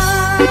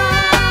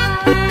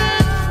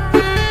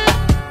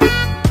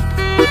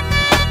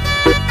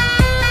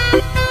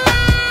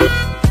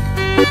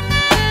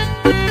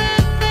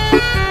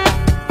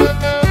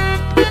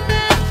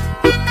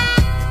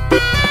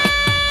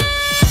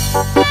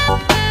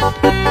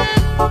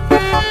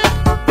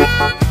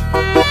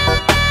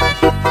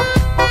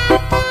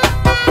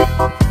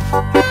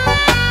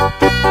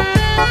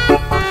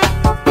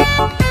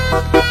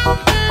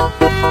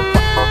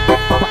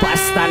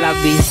 Basta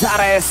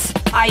Labizares,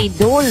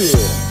 Idol.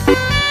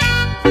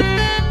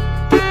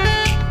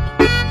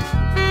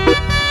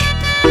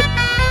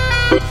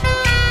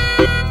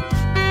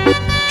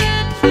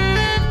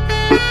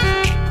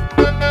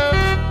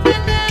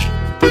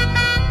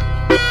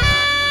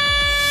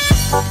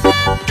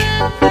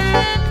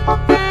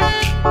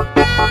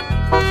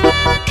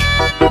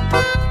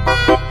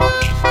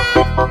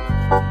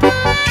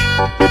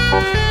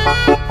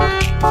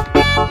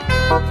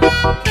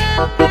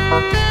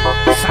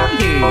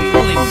 Sandy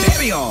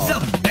Oliverio, the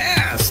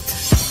best.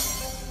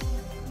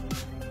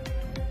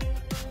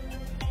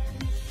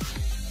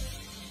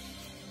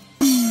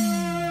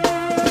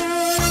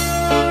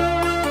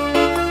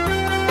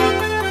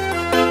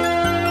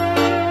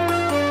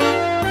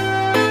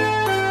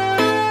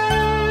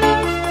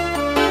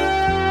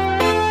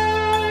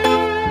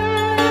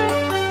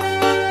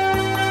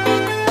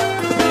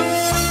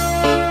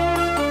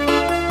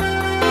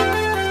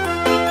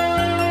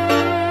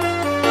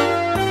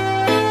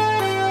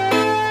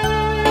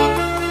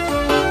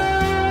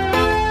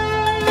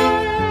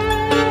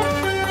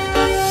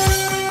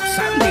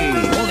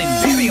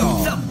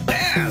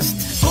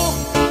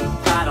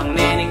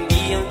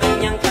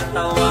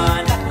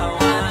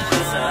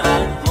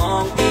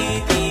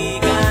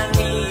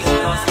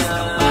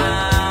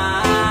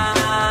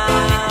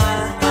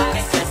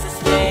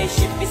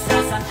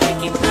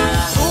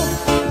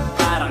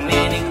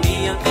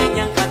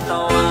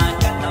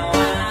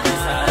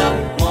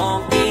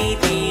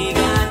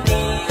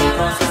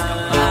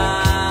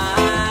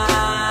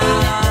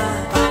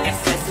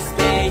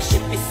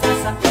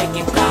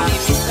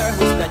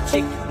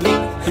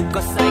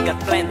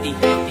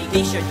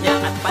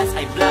 pants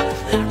ay black,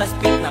 tas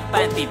pink na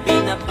panty,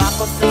 binaba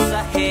ko sa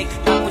sahig,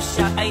 tapos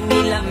siya ay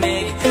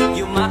nilamig.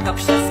 Yumakap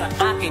siya sa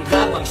akin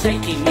habang siya'y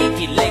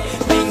kinikilig.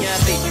 Di niya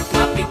rin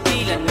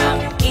mapigilan ng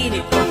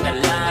init kong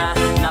dala.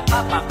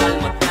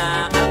 Napapakalmot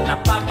na at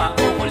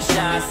napapaungol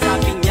siya.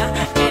 Sabi niya,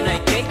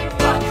 NIK,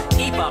 what?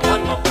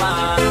 Ibaon mo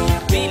pa,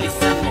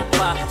 bilisan mo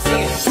pa.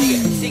 Sige, sige,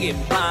 sige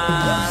pa.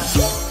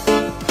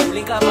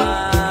 Huling ka ba?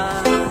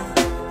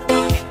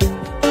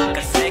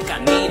 Kasi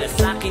kanina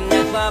sa'kin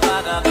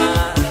nagbabaga ka.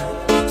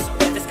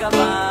 Swetes ka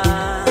ba?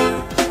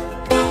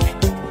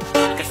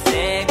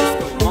 Kasi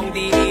gusto mong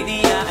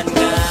dinidiyaan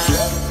ka.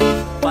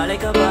 Walay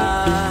ka ba?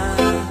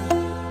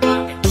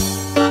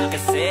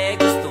 Kasi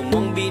gusto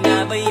mong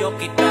binabayo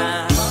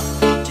kita.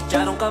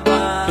 Chicharong ka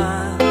ba?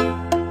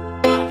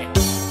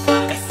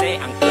 Kasi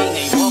ang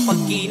ingay mo pag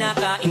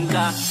kinakain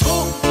ka.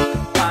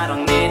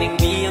 Parang neneng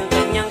di ang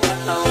kanyang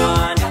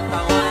katawan.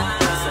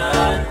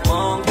 Saan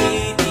mong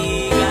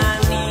titigan?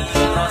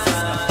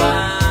 Roses ka ba?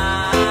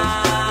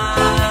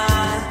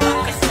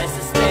 Kasi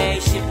sa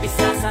spaceship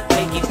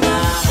isasakay kita.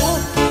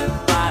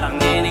 Parang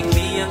neneng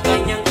di ang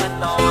kanyang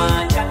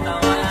katawan.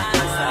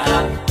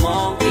 Saan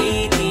mong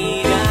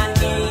titigan?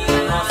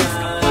 Roses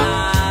ka ba?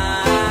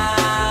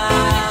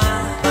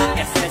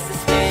 Kasi sa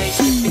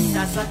spaceship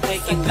isasakay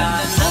kita.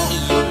 Ang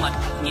iyong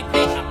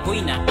ngiti ako'y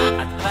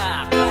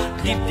naa-attract.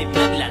 Dip-dip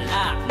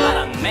naglalak,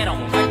 parang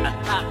merong heart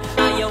attack.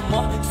 Ayaw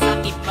mo sa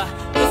iba,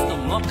 gusto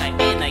mo kay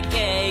NIK.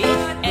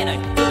 NI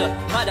to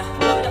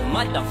the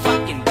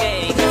motherfucking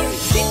gay.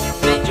 Kasi di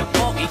medyo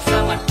pogi,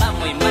 sa mata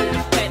mo'y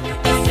malupit.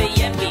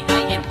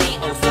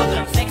 S-A-M-B-I-N-T-O,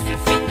 sobrang sexy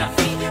fit na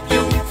fit.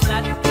 Yung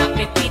flat na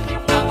petit,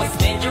 tapos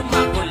medyo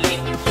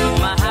makulit.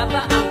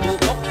 Mahaba ang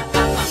buhok,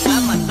 at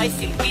mga matay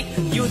silpit.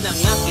 Yun ang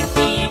aking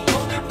tipo,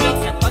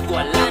 minsan pag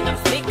wala ng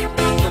flick.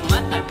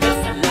 Tumatagal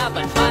sa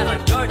laban, para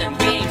Jordan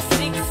Game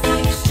 6.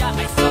 Siya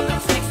ay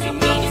sobrang sexy,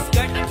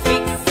 miniskirt at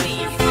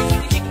fixie.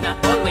 Chick na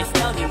always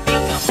down, hindi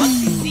ka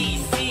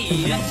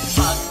magsisisi.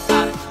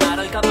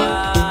 Pag-aral ka ba?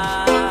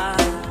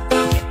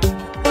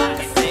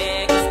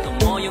 Kasi gusto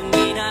mo yung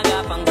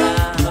ginagapang ka.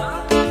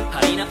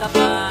 Harina ka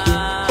ba?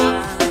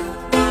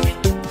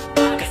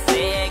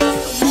 Kasi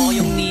gusto mo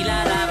yung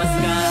nilaramas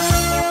ka.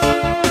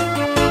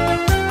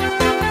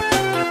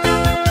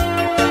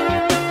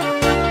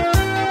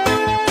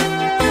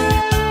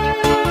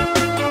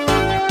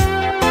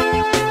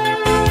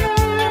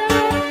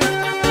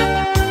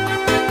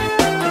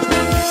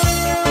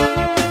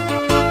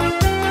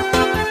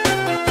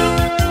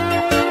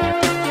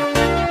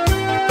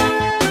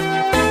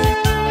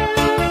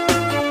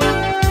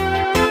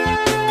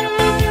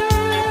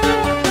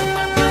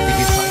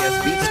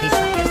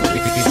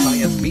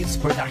 Visayas Beats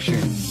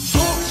Production.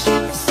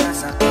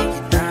 Sasakay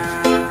kita,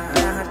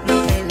 lahat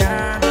ng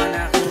kailangan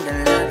aking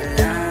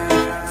dala-dala.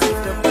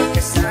 Sito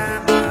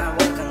pagkasama,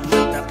 huwag kang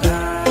magtaka.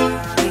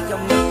 Di ka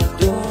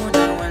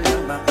magdududa,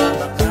 walang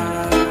baka-baka.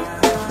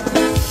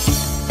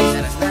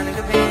 Saras na ng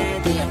gabi,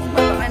 di ako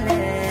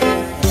mapakali.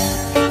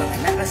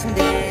 Ipanganak ka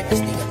sundi,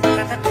 tas di ka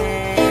makatabi.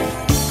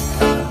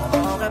 Pag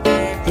umuho ka,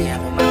 babe, di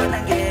ako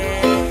mapalagi.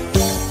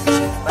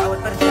 Kasi na bawat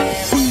parte,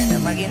 huwag ka na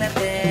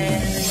maginate.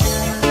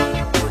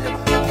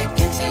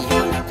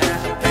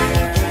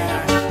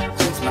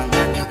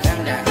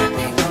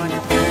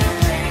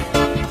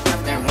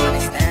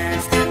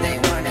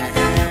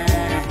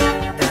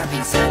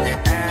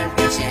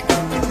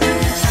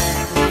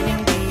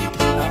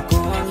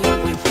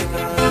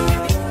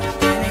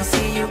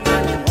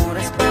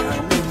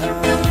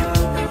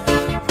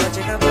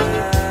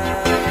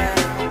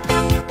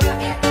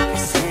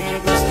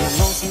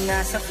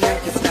 Sinasakyan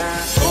kita.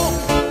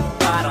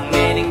 Parang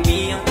neneng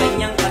di ang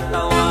kanyang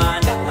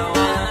katawan.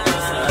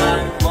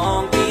 Saan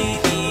mong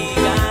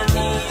titigan?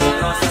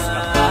 Roses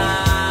ka ba?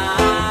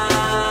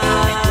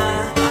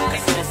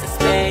 Kasi sa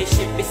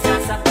spaceship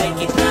isasakay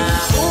kita.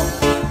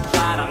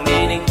 Parang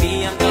neneng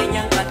di ang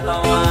kanyang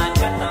katawan.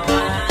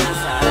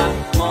 Saan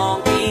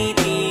mong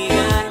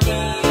titigan?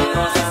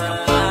 Roses ka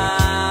ba?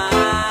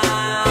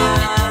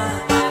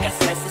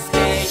 Kasi sa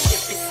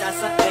spaceship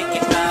isasakay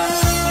kita.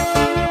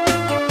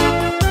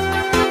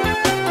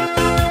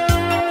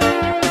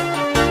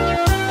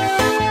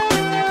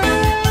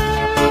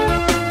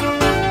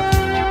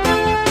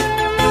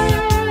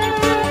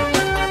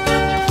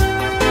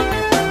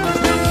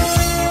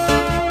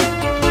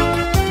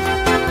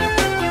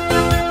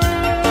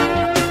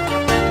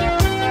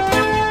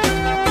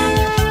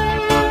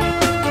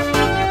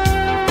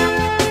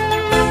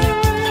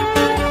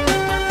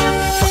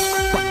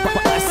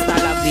 Hasta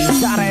la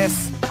Visares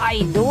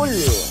Idol.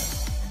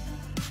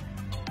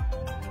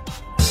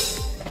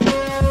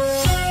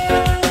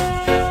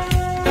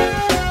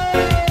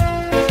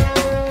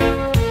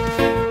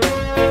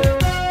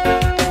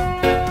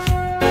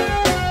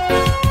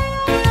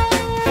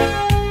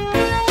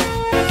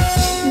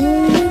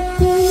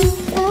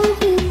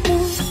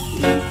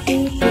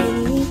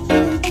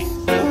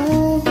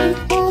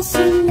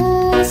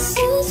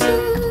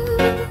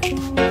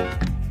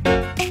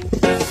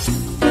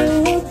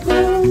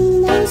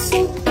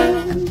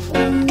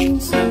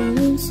 Minsan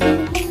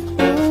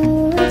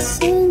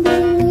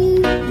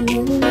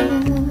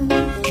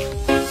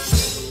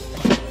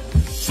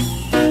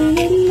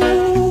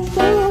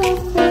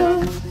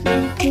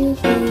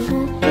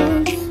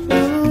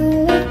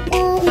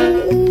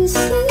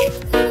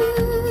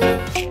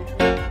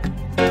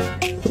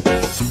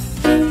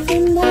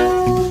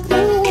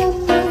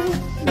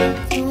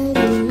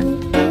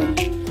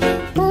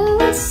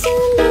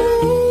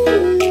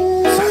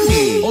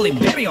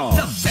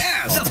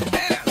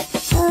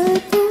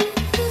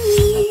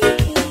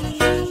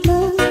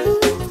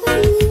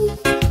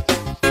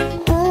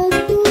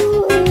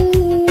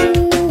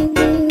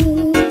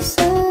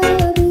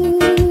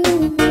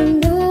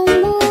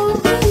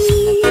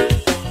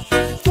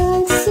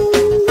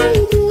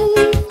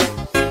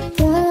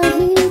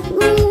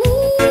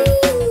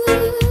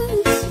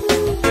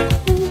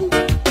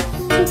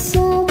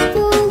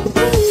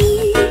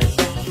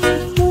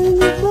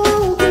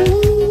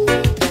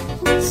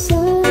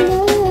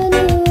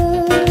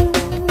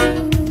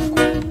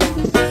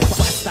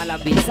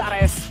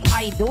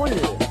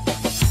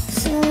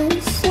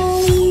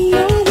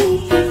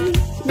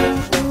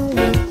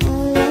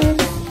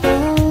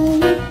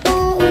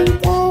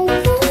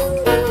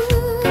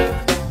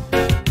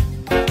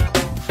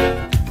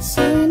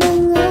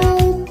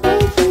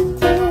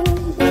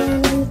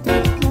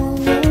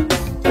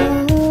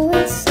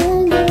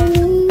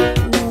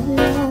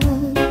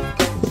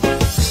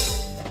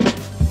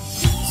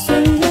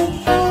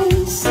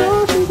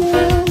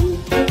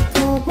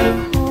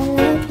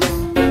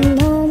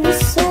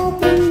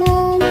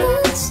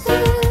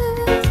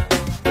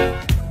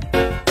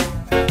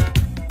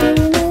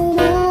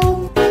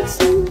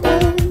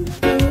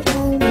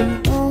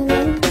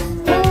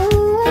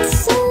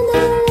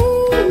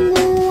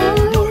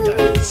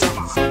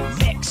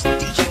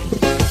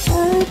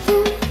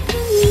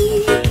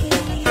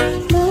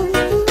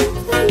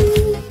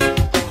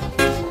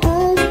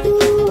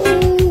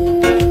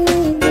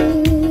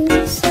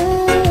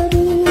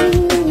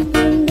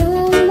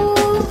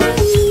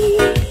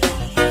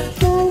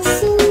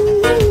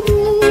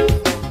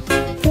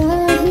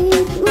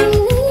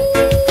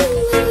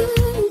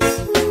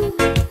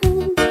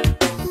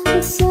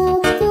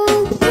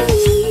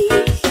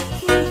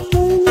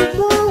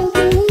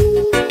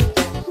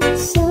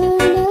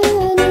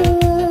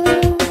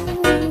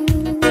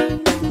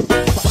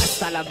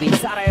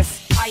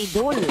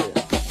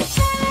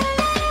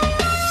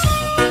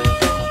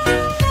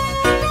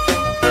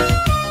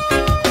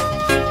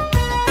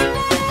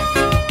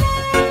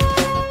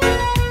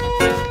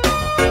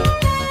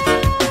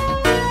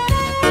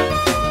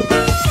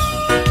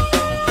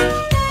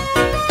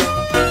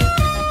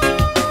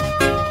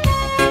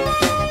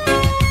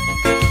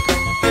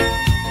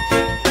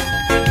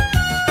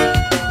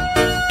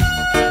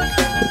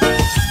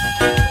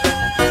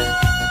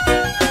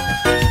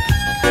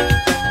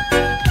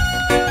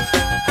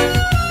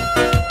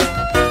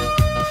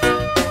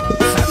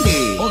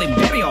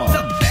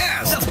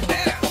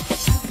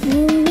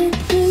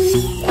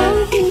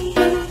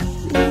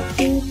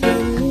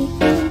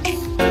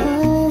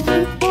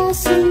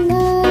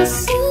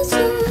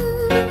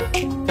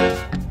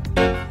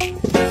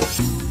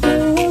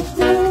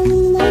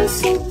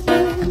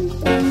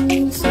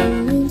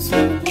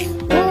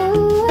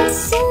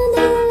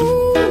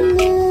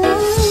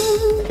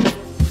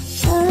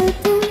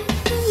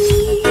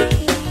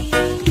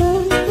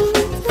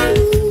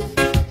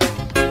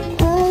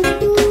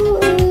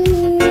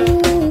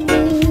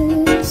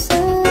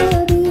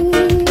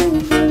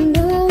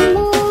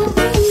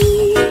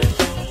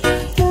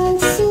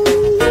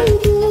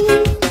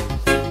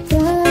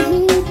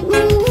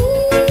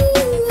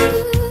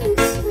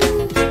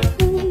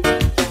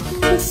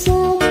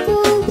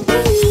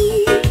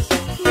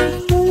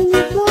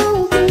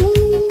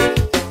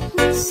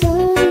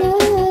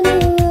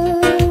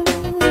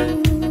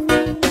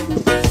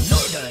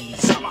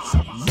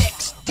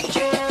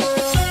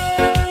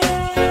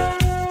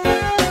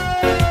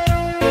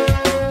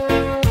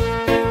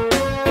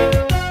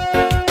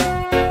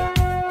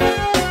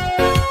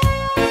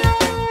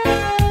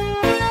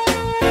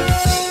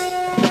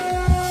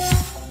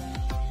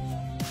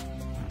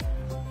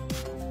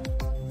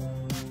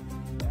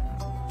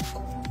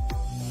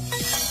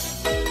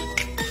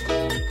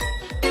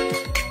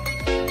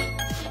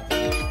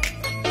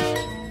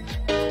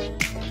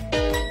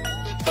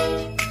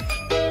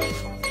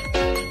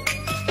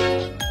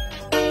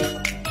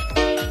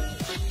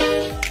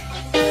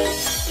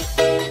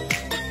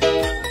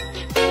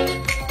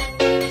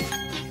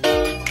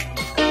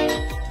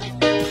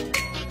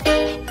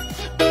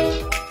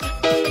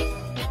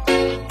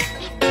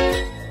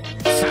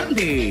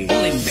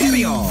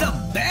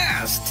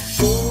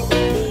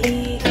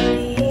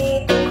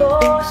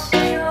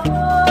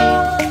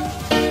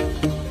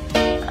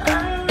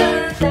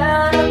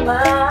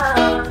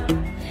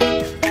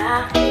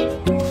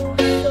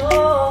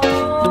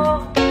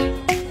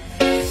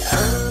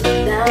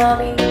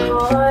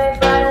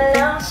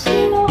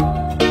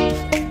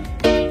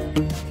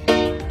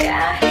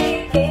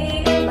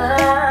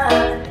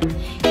kailanman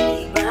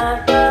di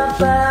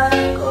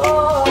magbabago.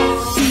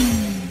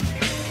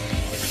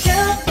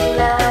 Ikaw ang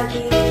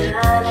laging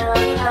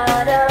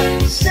hanap-hanap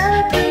sa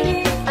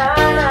tuwing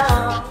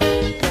araw.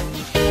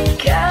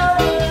 Ikaw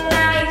ang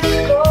nais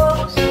ko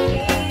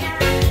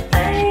sabihin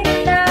ay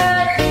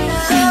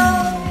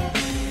natanaw.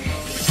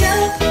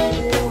 Ikaw ang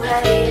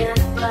buhay at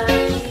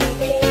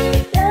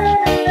pag-ibig na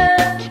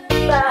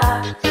nangamba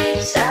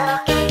sa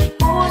aking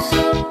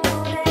puso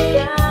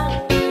tunay ang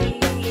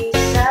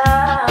isa.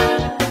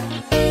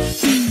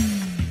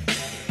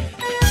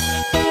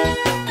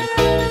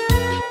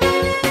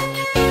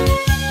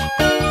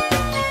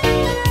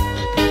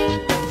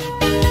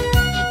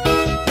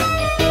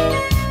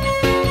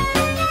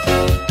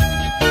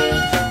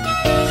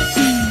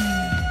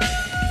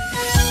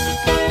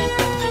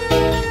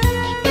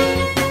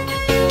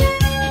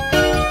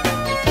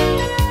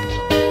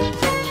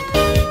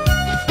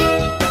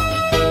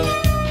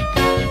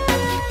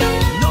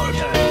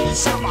 Northern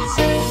Summer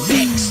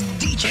Mix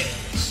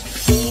DJs.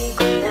 Di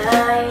ko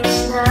nais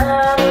na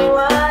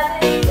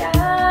mawalay ka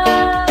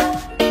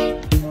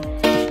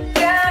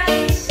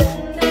kahit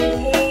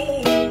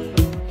sandali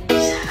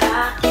sa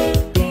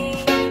aking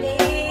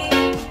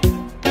piling.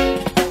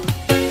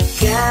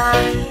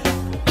 Kahit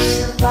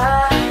sama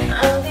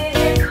ang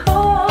dilig ko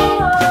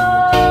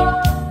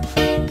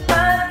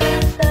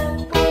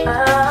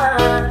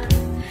pagtatagpuan,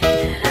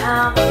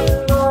 naraman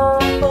mo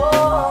ko.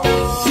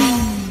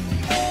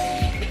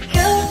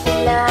 Ikaw ang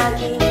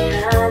laging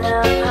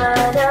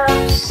hanap-hanap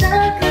sa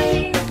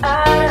tuwing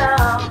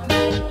araw.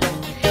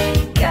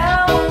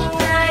 Ikaw ang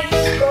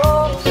nais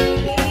kong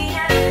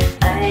sabihin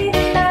ay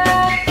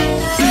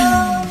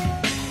natanaw.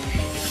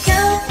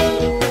 Ikaw ang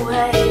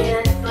buhay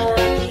at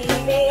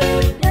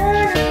pag-ibig na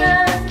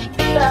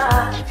nangamba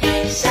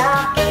sa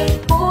aking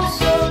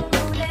puso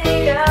tunay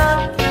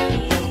kang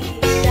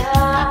isa.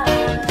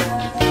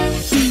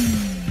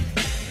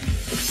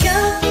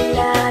 Ikaw ang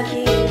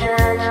laging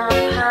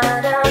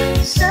hanap-hanap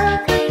sa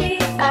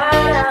tuwing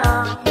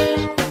araw.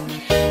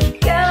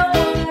 Ikaw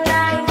ang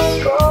nais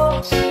kong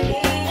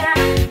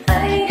sabihin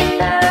ay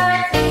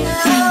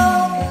natanaw.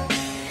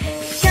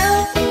 Ikaw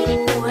ang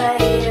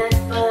buhay at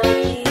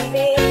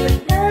pag-ibig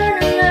na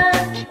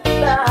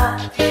nangamba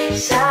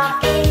sa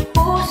aking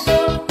puso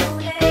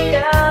tunay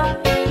kang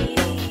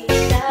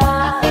isa.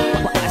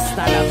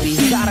 Hasta la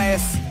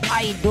Bizares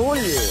Idol.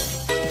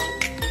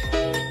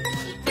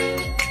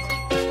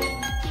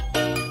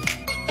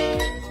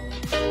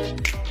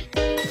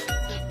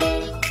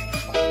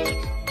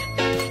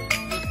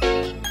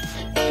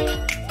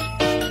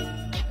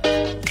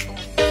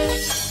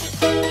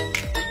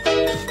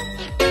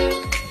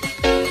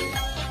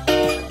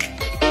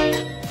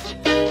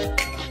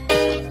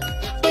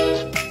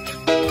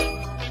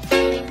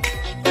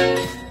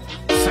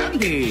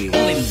 Sandy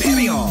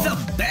Oliverio, the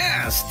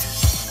best.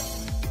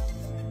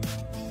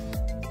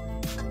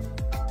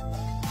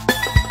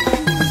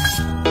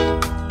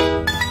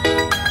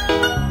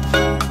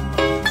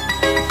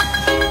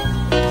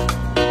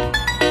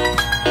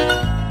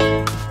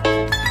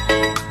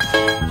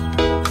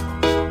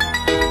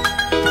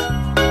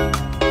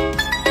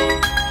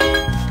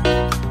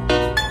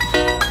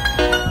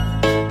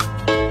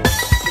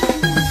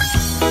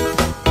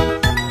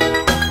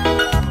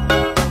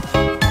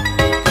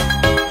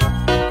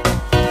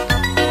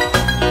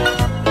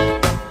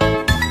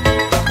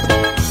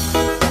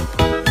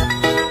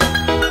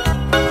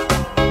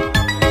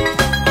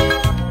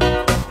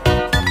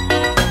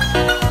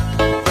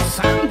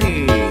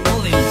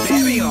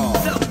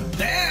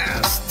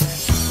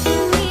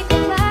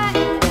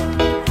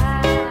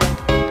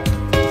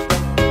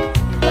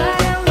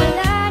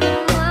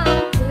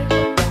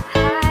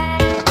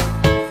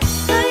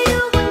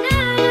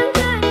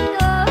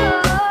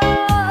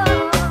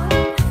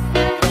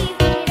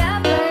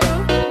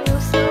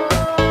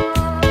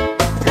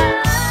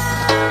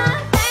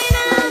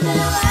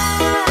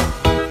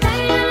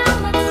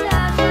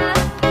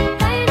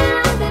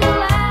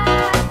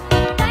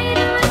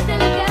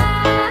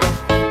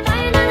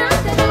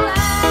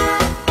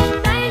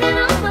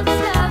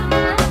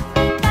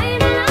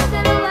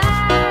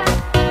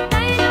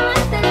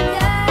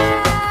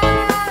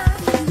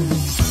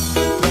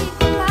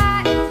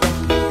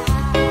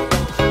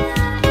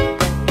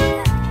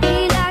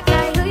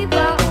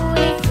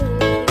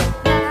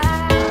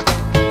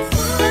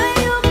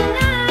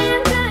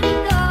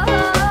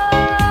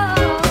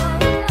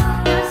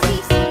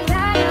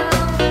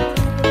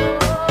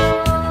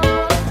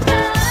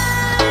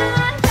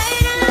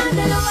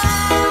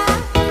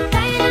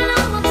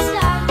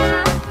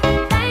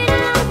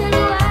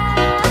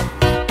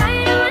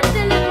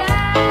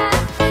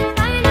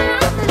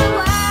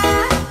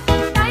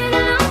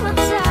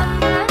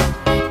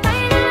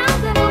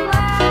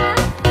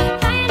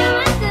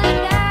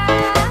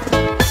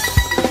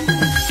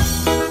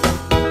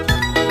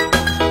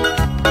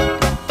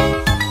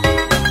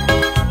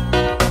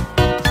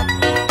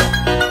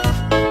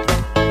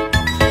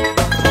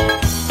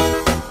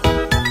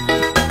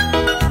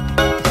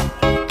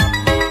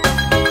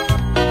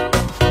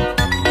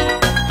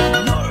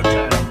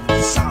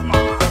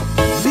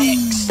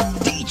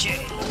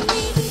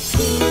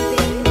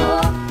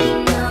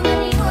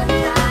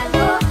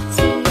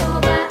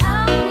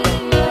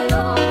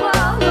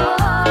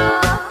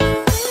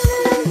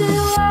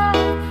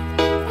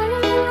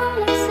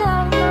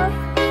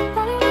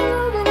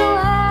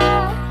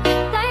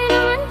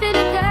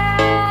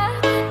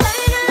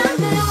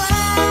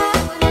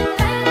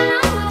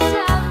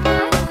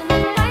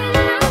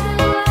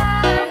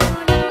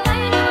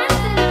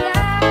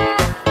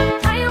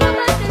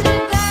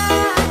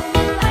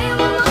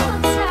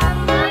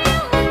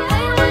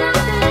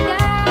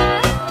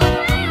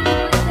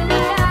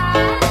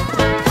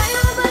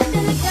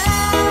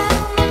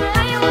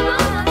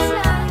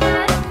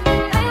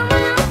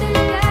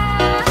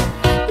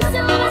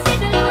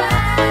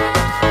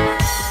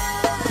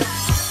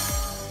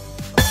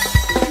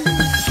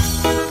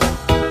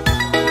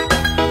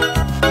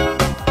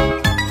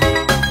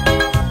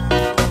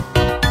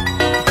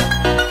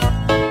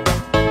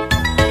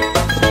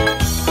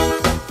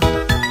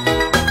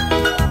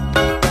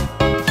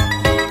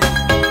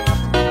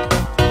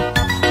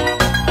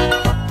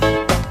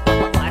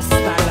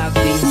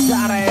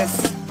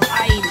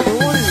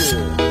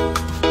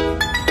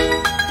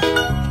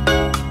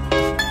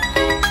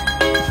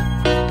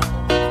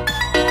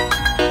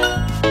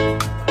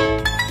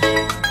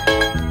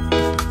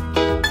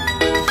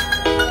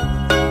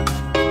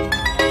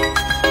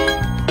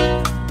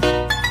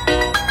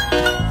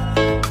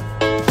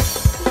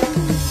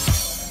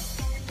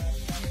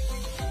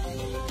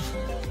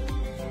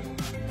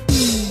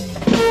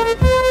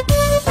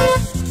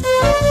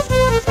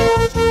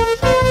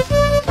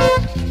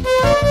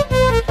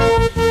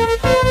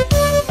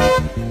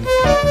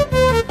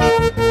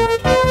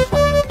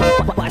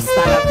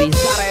 Basta la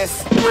Bizares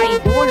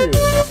Idol.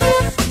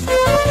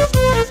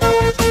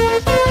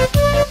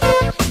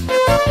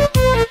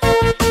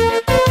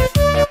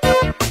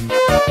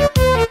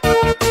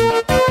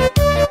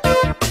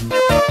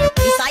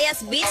 Visayas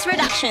Beats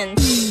Productions.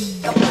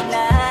 Kapag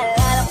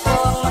naalala ko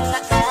ang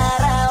mga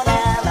araw na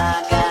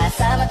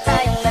magkasama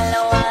tayong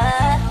dalawa,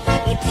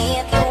 ngiti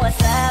at luha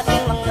sa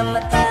aking mga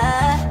mata.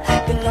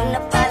 Ganun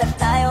na pala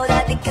tayo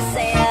dati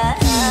kasaya.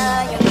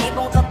 Yung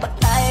ibong kapag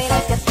tayo'y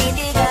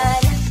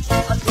nagkatitigan,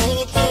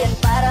 magngingitian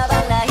para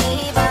bang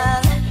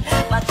nahihibang.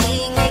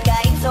 Mag-iingay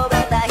kahit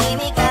sobrang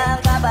tahimik ang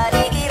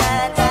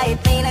kapaligiran. Kahit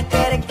may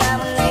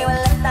nagrereklamo na'y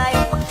wala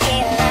tayong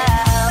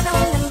pakialam.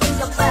 Panahon nandun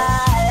ka pa,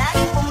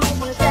 laging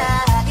pumupunta.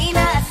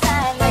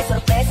 Inaasahan may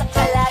sorpresa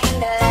ka laging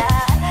dala.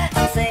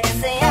 Ang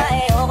saya-saya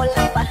eh, ako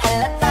lang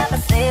pahalata.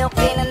 Kasi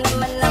okay na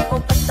naman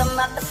ako basta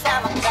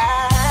makasama ka.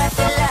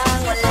 Kasi lang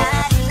wala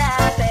na,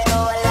 pero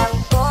alam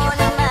ko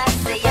na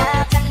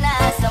masaya ka na.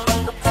 Sa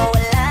mundo ko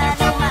wala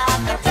nang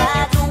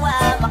makakagawa,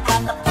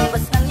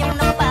 makakatumbas ng iyong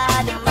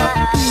napadama.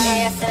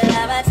 Kaya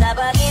salamat sa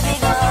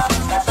pag-ibig mo.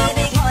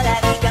 Pag-ibig mo,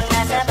 lagi kang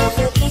nasa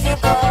puso't isip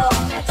ko.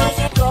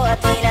 Isip ko at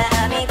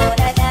inaamin ko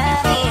na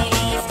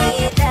namiss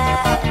kita.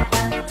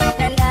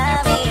 Na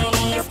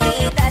namiss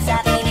kita. Sa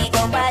akin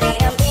ikaw pa rin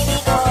ang baby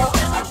ko.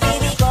 Ang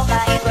baby ko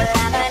kahit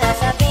wala ka na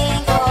sa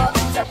piling ko.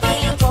 Sa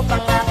piling ko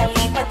pangakong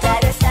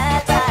ipagdadasal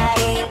pa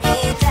rin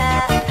kita.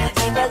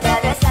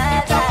 Ipagdadasal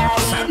pa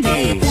rin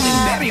Sandy kita.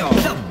 Oliverio,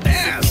 the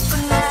best. Ko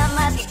na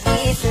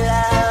matitis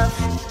love,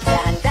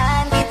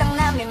 dahan-dahan kitang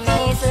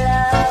namimiss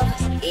love.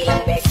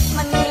 Ilang beses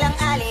man nilang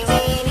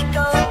aliwin,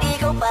 ikaw at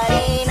ikaw pa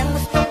rin ang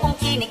gusto kong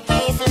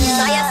kinikiss love.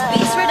 Visayas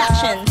Beats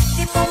Productions.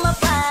 Di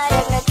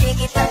pumapayag na di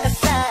kita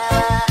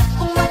kasama.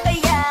 Kung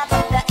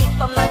matayakap na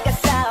ipa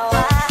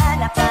magkasawa,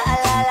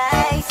 nakaalala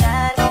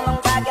isang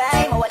anumang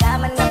bagay. Mawala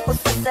man ako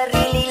sa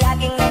sarili,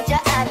 laging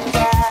nandiyan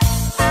ka.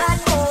 At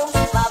kung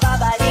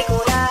mababalik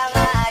ko lang,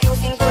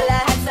 aayusin ko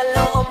lahat sa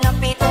loob ng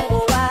 7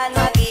 buwan.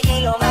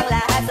 Mag-iilom ang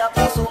lahat sa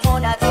puso mo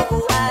na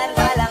tuguan.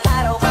 Balang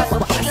araw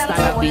masukit lang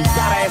Basta la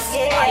Bizares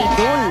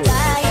Idol.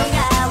 Dahil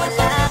nga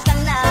wala ka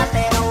na,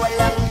 pero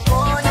alam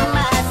ko na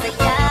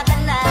masaya ka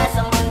na.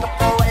 Sa mundo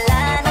ko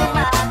wala nang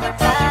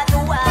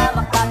makakagawa,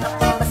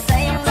 makakatumbas sa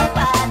iyong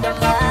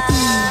napadama.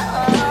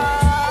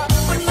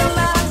 Kung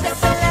naman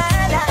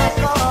kasalanan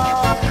ko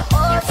o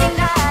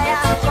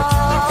sinayang ko,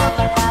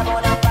 malabo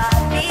na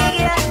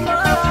pagtigilan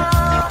mo,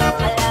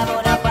 malabo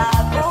na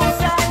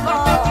pagpusan mo.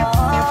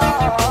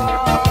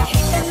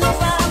 Ano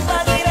ba ang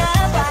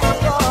paghirapan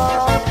ko?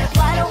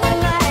 Paano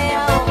kung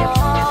ayaw mo?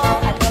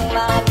 Anong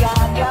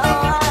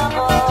magagawa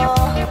ko?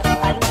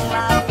 Anong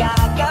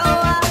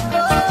magagawa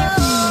ko?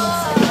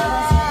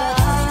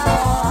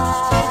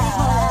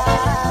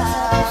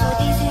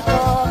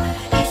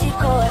 Isip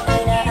ko at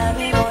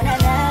inaamin mo na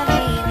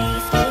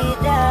namimiss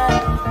kita.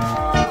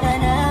 Na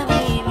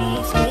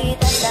namimiss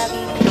kita. Sabi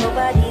mo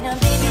ba din ang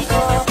baby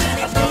ko?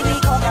 Ang baby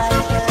ko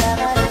kahit wala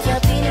ka na sa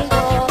piling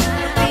ko.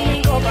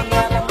 Piling ko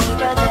pangakong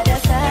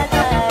ipagdadasal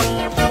pa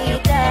rin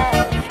kita.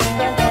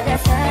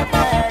 Ipagdadasal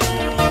pa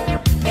rin.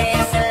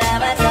 Kaya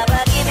salamat sa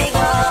pag-ibig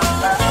mo.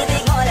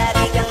 Pag-ibig mo,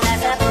 lagi kang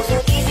nasa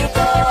puso't isip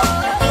ko.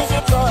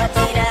 Isip ko at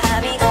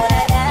inaamin ko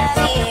na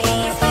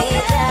namimiss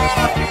kita.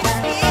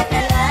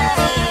 Na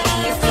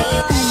namimiss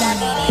kita.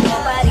 Sabi ko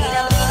pa rin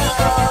ang baby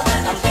ko.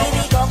 Ang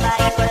baby ko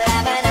kahit wala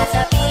ka na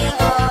sa piling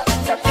ko.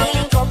 Sa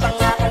piling ko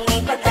pangakong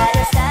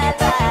ipagdadasal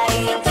pa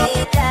rin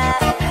kita.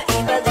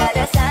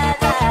 Ipagdadasal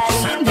pa rin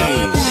Sandy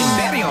kita.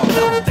 Oliverio,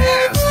 the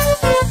best.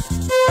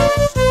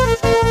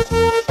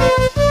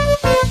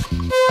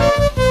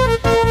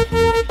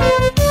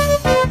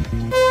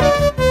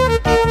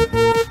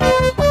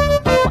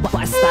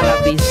 Basta la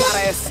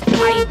Bizares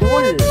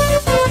Idol.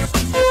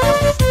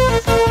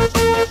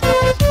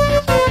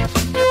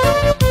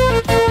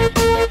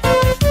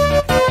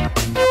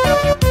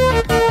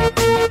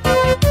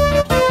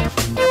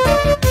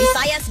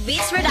 Visayas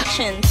Beats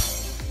Productions.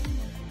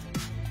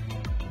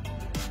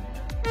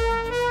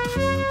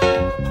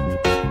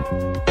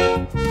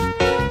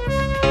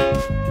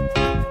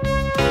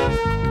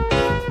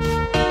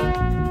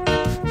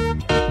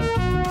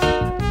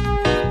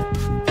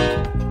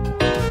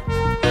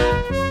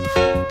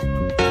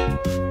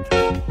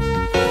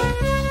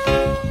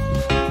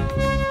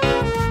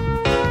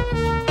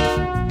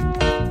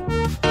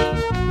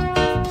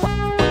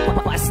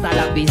 Basta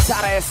la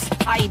Bizares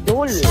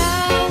Idol.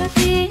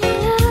 Sabi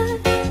nila,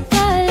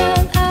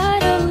 walang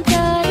araw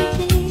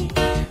darating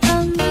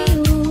ang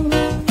iyong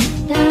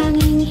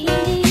tanging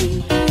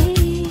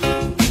hinihiling.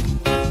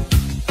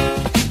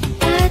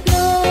 At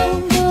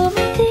nung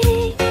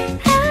dumating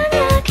ang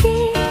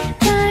aking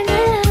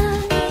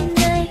panalangin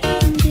ay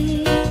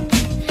hindi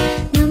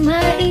na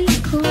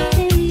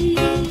maikutin.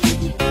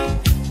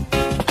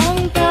 Ang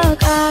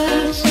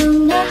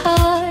pag-asang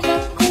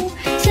nahanap ko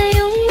sa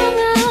iyong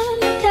mga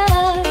mata,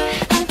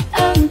 at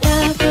ang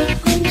dapat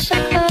kong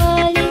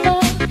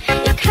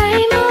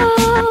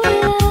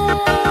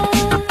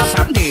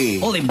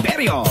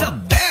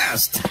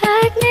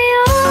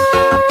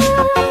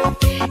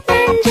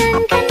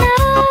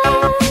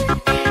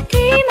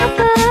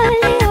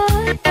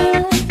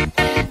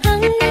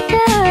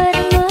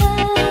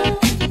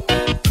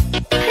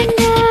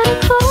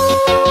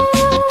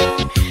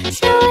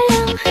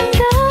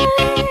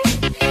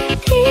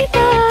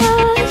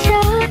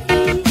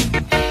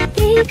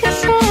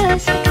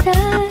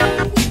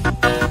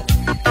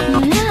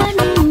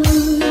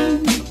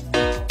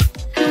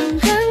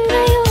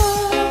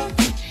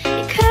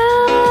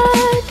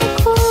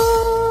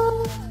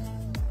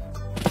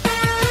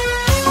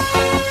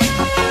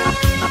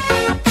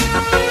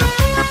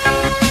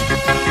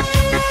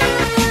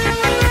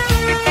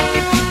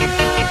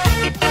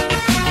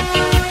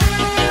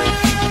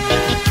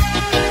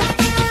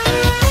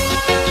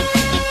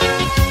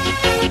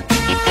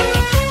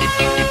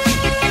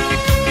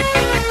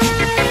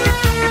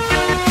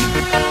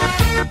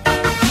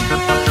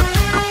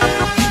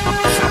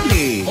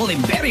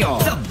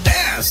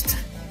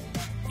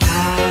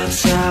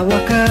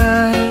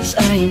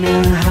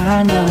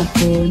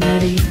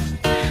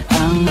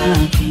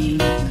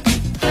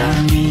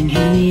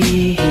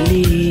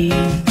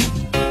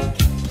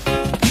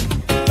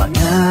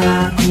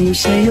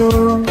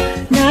sa'yo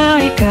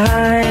na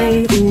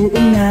ika'y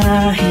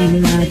uunahin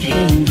at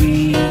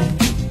hindi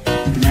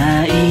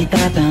na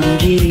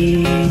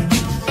itatanggi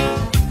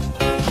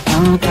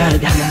ang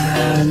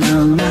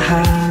tadhanang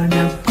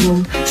nahanap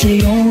kong sa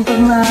iyong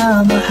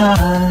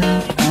pagmamahal,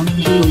 ang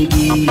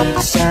higit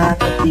sa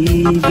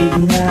pag-ibig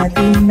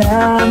natin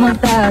na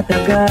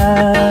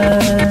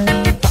magtatagal.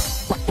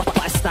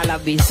 Basta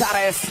la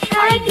Bizares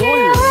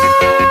Idol.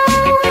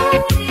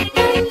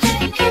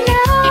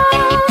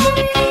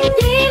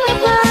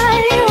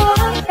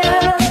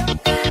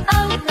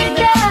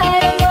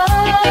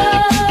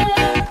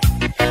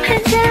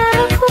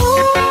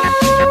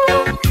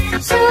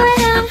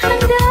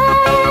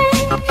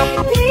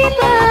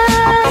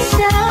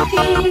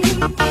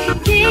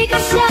 Di ka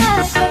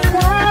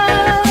sasakay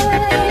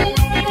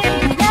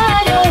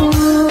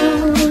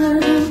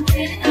naroon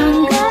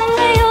hanggang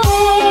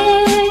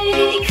ngayon,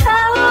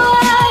 ikaw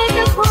ay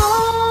ako.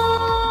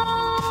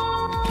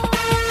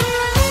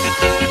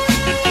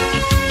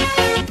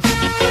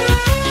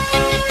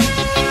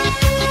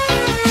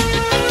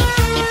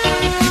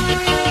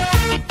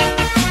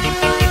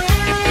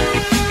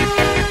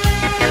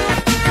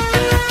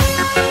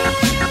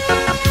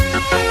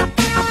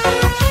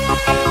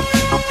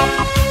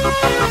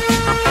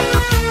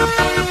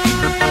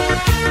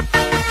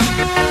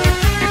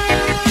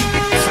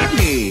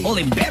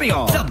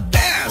 Imperio, the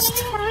best.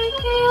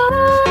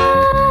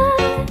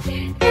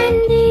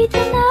 Nandito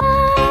na,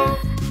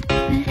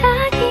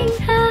 laging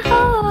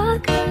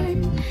hahawakan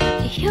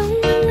iyong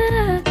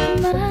mga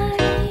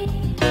kamay.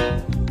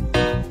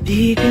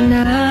 Di ka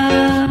na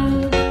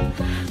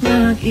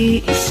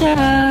mag-iisa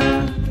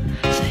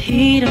sa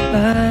hirap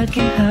at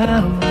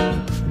ginhawa,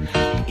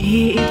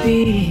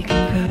 iibigan ka.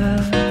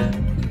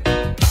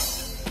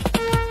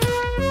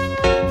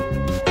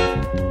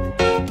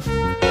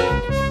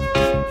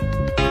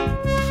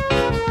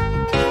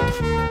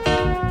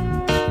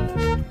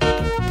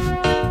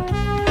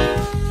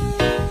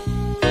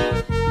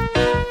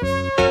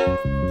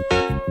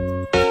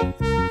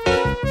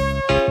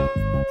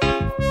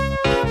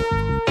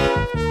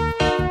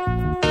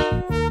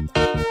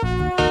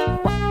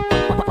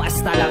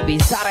 Basta la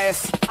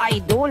Bizares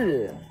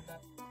Idol.